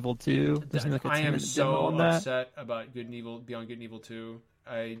Good and Evil 2. I am so upset about Beyond Good and Evil 2.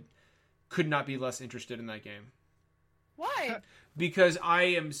 I could not be less interested in that game. Why? Because I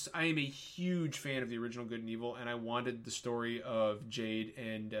am a huge fan of the original Good and Evil, and I wanted the story of Jade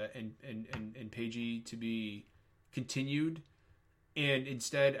and Paige to be continued. and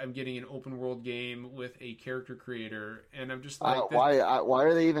instead I'm getting an open world game with a character creator, and I'm just like, why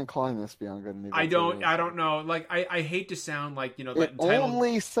are they even calling this Beyond Good and Evil? I don't know. Like, I hate to sound like, that it entitled...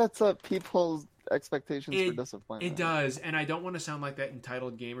 only sets up people's expectations for disappointment. It does, and I don't want to sound like that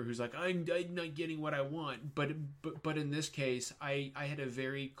entitled gamer who's like, I'm not getting what I want. But in this case, I had a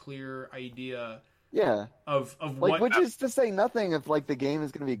very clear idea. Yeah. Of like, what, which is to say nothing if like the game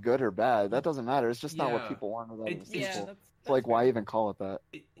is going to be good or bad. That doesn't matter. It's just not what people want. It's like, why even call it that?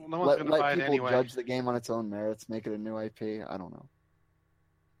 No one's going to buy it people anyway. judge the game on its own merits. Make it a new IP. I don't know.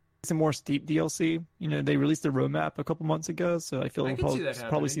 Some more Steep DLC. They released the roadmap a couple months ago, so I feel we'll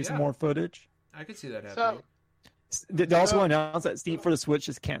probably see some more footage. I could see that happening. They also announced that Steep for the Switch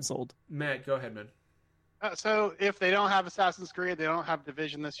is canceled. Matt, go ahead, man. So if they don't have Assassin's Creed, they don't have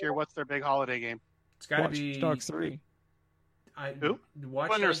Division this year, what's their big holiday game? It's got to be Watch Dogs 3. Who?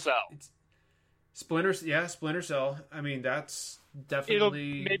 Splinter Cell. Splinter Cell. I mean, that's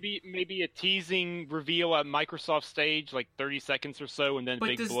definitely... It'll maybe a teasing reveal at Microsoft stage, like 30 seconds or so, and then but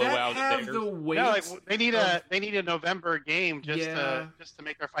big does blowout that have there. The weight no, they need a November game just to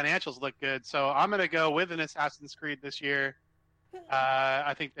make their financials look good. So I'm gonna go with an Assassin's Creed this year.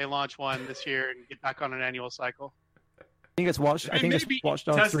 I think they launch one this year and get back on an annual cycle. I think it's Watch Dogs 3 this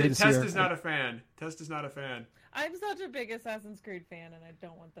year. Test is not a fan. Test is not a fan. I'm such a big Assassin's Creed fan, and I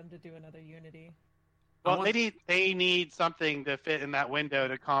don't want them to do another Unity. Well, they need something to fit in that window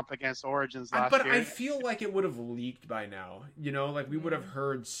to comp against Origins last year. But I feel like it would have leaked by now. Like we would have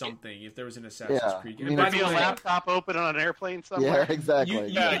heard something if there was an Assassin's Creed game. Maybe a laptop open on an airplane somewhere. Yeah,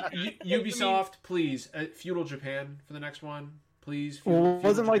 exactly. Ubisoft, please, Feudal Japan for the next one. Please.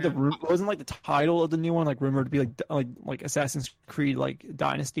 Wasn't the title of the new one like rumored to be like Assassin's Creed like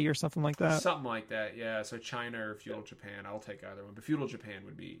Dynasty or something like that? Something like that, yeah. So China or Feudal Japan, I'll take either one. But Feudal Japan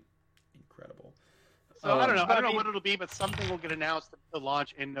would be incredible. So I don't know. I don't know what it'll be, but something will get announced to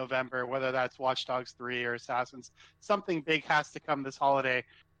launch in November, whether that's Watch Dogs 3 or Assassins. Something big has to come this holiday,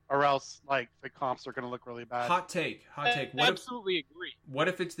 or else like the comps are going to look really bad. Hot take. Absolutely agree. What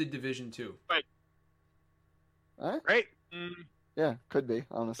if it's the Division 2? Great. Yeah, could be.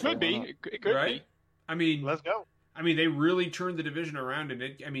 Honestly, could be. It could be. I mean, let's go. I mean, they really turned the Division around, and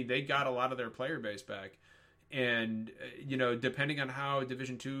they got a lot of their player base back. And depending on how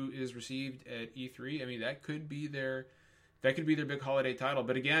Division 2 is received at E3, I mean, that could be their big holiday title.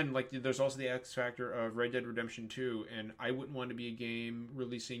 But again, like there's also the X factor of Red Dead Redemption 2, and I wouldn't want to be a game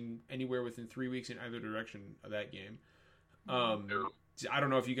releasing anywhere within 3 weeks in either direction of that game. I don't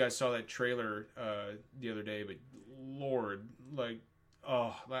know if you guys saw that trailer the other day, but Lord,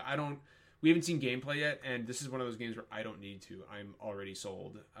 we haven't seen gameplay yet, and this is one of those games where I don't need to. I'm already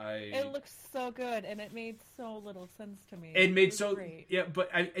sold. It looks so good, and it made so little sense to me. It made so great. Yeah, but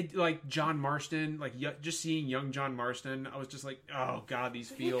I like John Marston, just seeing young John Marston, I was just like, oh god, these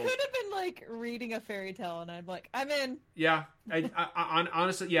feels. You could have been like reading a fairy tale, and I'm like, I'm in. Yeah, I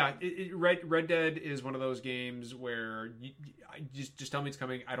honestly, yeah, Red Dead is one of those games where just tell me it's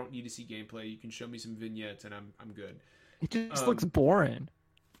coming. I don't need to see gameplay. You can show me some vignettes, and I'm good. It just looks boring.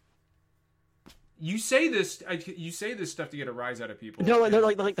 You say this stuff to get a rise out of people. No,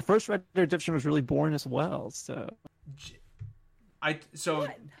 like the first Red Dead Redemption was really boring as well. So, that game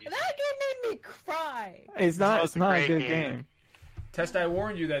made me cry. It's not a good game. Test, I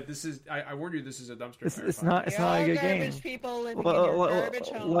warned you that this is. I warned you this is a dumpster fire. It's not a good game. People living in your garbage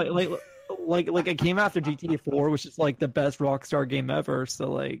home. Like it came after GTA 4, which is like the best Rockstar game ever.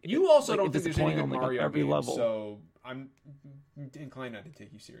 So like, you also don't think there's any good on Mario every games, level. So I'm inclined not to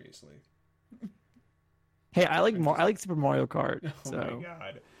take you seriously. Hey, I like Super Mario Kart. Oh my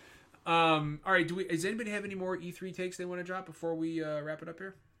god! All right, does anybody have any more E3 takes they want to drop before we wrap it up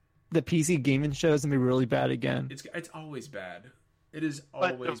here? The PC gaming show is gonna be really bad again. It's always bad. It is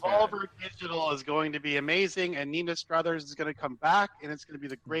always bad. But Devolver Digital is going to be amazing, and Nina Struthers is going to come back, and it's going to be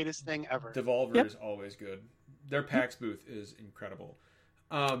the greatest thing ever. Devolver is always good. Their PAX booth is incredible.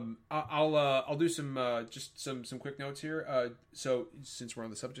 I'll do some quick notes here. So since we're on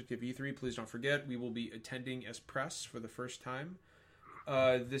the subject of E3, please don't forget we will be attending as press for the first time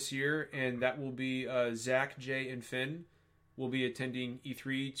this year, and that will be Zach, Jay, and Finn will be attending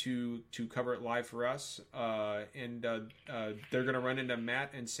E3 to cover it live for us, and they're going to run into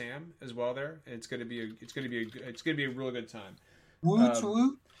Matt and Sam as well there. And it's going to be a really good time. Woot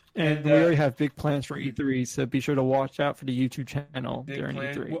woot. And we already have big plans for E3, so be sure to watch out for the YouTube channel during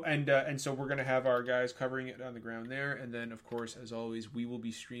E3. Well, and so we're going to have our guys covering it on the ground there, and then of course, as always, we will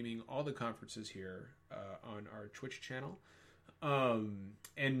be streaming all the conferences here on our Twitch channel.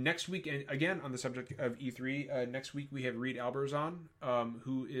 And next week, and again on the subject of E3, next week we have Reed Alberzon,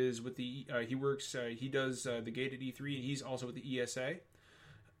 who is with the he does the gate at E3, and he's also with the ESA.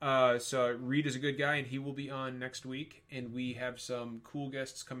 So Reed is a good guy, and he will be on next week. And we have some cool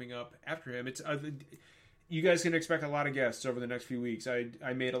guests coming up after him. It's you guys can expect a lot of guests over the next few weeks.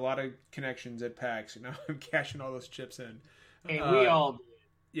 I made a lot of connections at PAX, and now I'm cashing all those chips in. Hey, we all.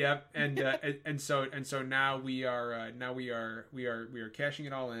 Yeah, and so now we are cashing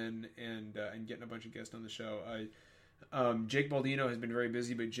it all in and getting a bunch of guests on the show. Jake Baldino has been very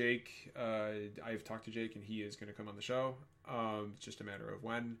busy, but Jake, I've talked to Jake and he is going to come on the show. It's just a matter of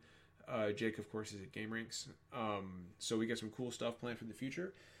when. Jake, of course, is at Game Rinks. So we got some cool stuff planned for the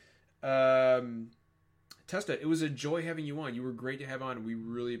future. Testa, it was a joy having you on. You were great to have on. We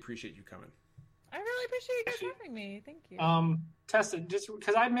really appreciate you coming. I really appreciate you guys having me. Thank you. Tessa, just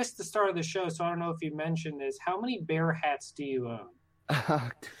because I missed the start of the show, so I don't know if you mentioned this. How many bear hats do you own?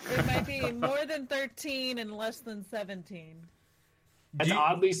 It might be more than 13 and less than 17. That's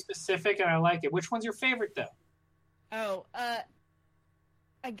oddly specific, and I like it. Which one's your favorite, though? Oh,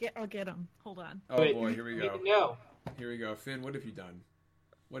 I'll get them. Hold on. Oh boy, here we go. No. Here we go. Finn, what have you done?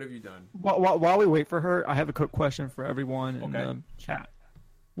 What have you done? While we wait for her, I have a quick question for everyone in the chat.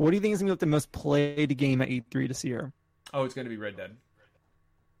 What do you think is going to be the most played game at E3 this year? Oh, it's going to be Red Dead.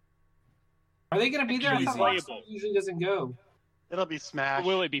 Are they going to be there? I thought Playable. Rockstar usually doesn't go. It'll be Smash.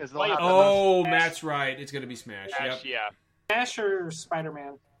 Will it be 'cause they'll have the Oh, most- Matt's right. It's going to be Smash. Yep. Yeah. Smash or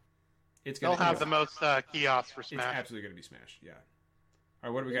Spider-Man? It's They'll going to have the most kiosks for It's Smash. absolutely going to be Smash. Yeah. All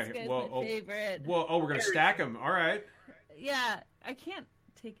right, what do we This got here? guy's Whoa, my favorite. Whoa, we're going to stack them. All right. Yeah, I can't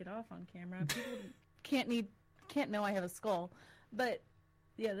take it off on camera. People can't know I have a skull. But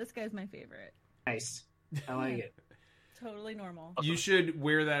yeah, this guy's my favorite. Nice. I like it. Totally normal. You should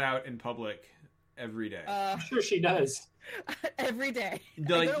wear that out in public every day. I'm sure she does. Every day. Like-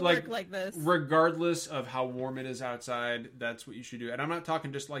 I go to like- work like this. Regardless of how warm it is outside, that's what you should do. And I'm not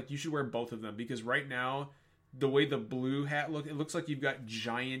talking just like you should wear both of them, because right now, the way the blue hat it looks like you've got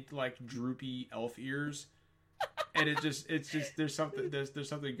giant, like, droopy elf ears. And it's just there's something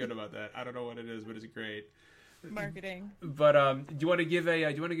good about that. I don't know what it is, but it's great. Marketing. But do you want to give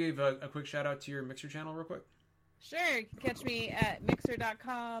a quick shout out to your Mixer channel real quick? Sure, you can catch me at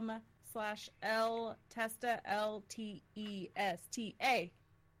mixer.com/LTesta, LTESTA.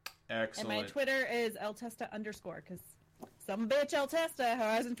 Excellent. And my Twitter is LTesta_, because some bitch LTesta who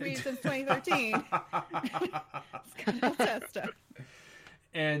hasn't tweeted since 2013. It's got LTesta.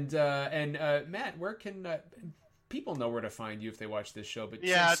 And Matt, where can people know where to find you if they watch this show? But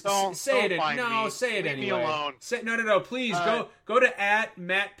Yeah, don't say don't it. find No, me. say it Leave me anyway. alone. No. Please go to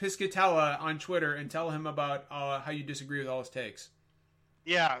 @Matt Piscatella on Twitter and tell him about how you disagree with all his takes.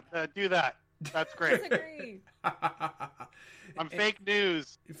 Yeah, do that. That's great. Disagree. I'm fake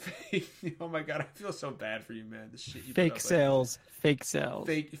news. Oh my god, I feel so bad for you, man. The shit you Fake put up sales. Fake sales.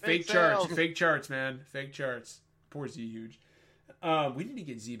 with. Fake Fake charts. sales. Fake charts, man. Fake charts. Poor Z Huge. We need to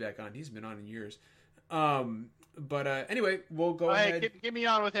get Z back on. He's been on in years. But anyway, we'll go ahead. Hey, get me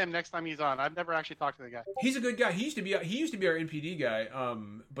on with him next time he's on. I've never actually talked to the guy. He's a good guy. He used to be our NPD guy.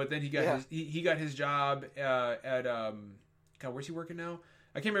 But then he got he got his job at God, where's he working now?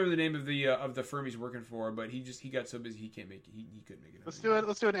 I can't remember the name of the firm he's working for, but he got so busy he can't make it. He couldn't make it. Let's do it.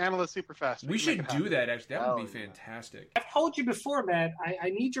 Let's do an analyst super fast. We should do that. Actually, that would be Hell yeah. fantastic. I've told you before, Matt. I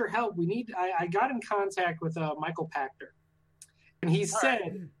need your help. I got in contact with Michael Pachter, and he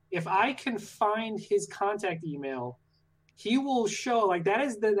said if I can find his contact email, he will show. Like that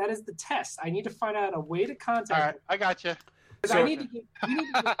is the test. I need to find out a way to All contact right, him. I got you. 'Cause So- I need to get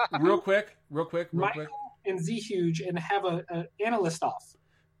Real quick. Michael and Z Huge and have a analyst off.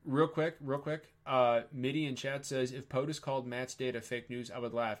 Real quick. Midi in chat says, if POTUS called Matt's data fake news, I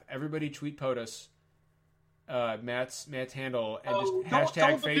would laugh. Everybody tweet POTUS, Matt's handle, and just hashtag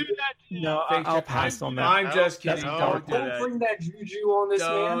don't fake. do that. No, fake I'll chat. pass on that. I'm just kidding. No. Don't do Don't that. bring that juju on this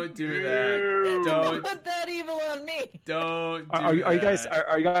man. Don't do that. Don't Put that evil on me. don't. Do Are you guys that.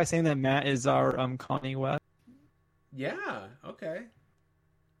 are you guys saying that Matt is our Kanye West? Yeah. Okay.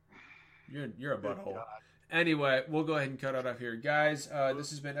 You're a butthole. Anyway, we'll go ahead and cut it off here, guys. This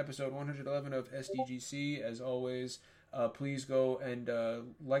has been episode 111 of SDGC. As always, please go and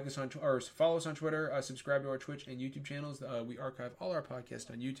like us or follow us on Twitter. Subscribe to our Twitch and YouTube channels. We archive all our podcasts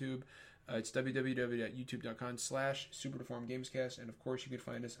on YouTube. It's www.youtube.com/superdeformedgamescast, and of course, you can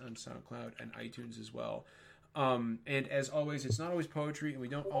find us on SoundCloud and iTunes as well. And as always, it's not always poetry, and we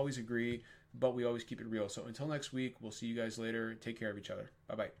don't always agree, but we always keep it real. So until next week, we'll see you guys later. Take care of each other.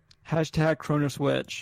 Bye bye. Hashtag Chrono Switch.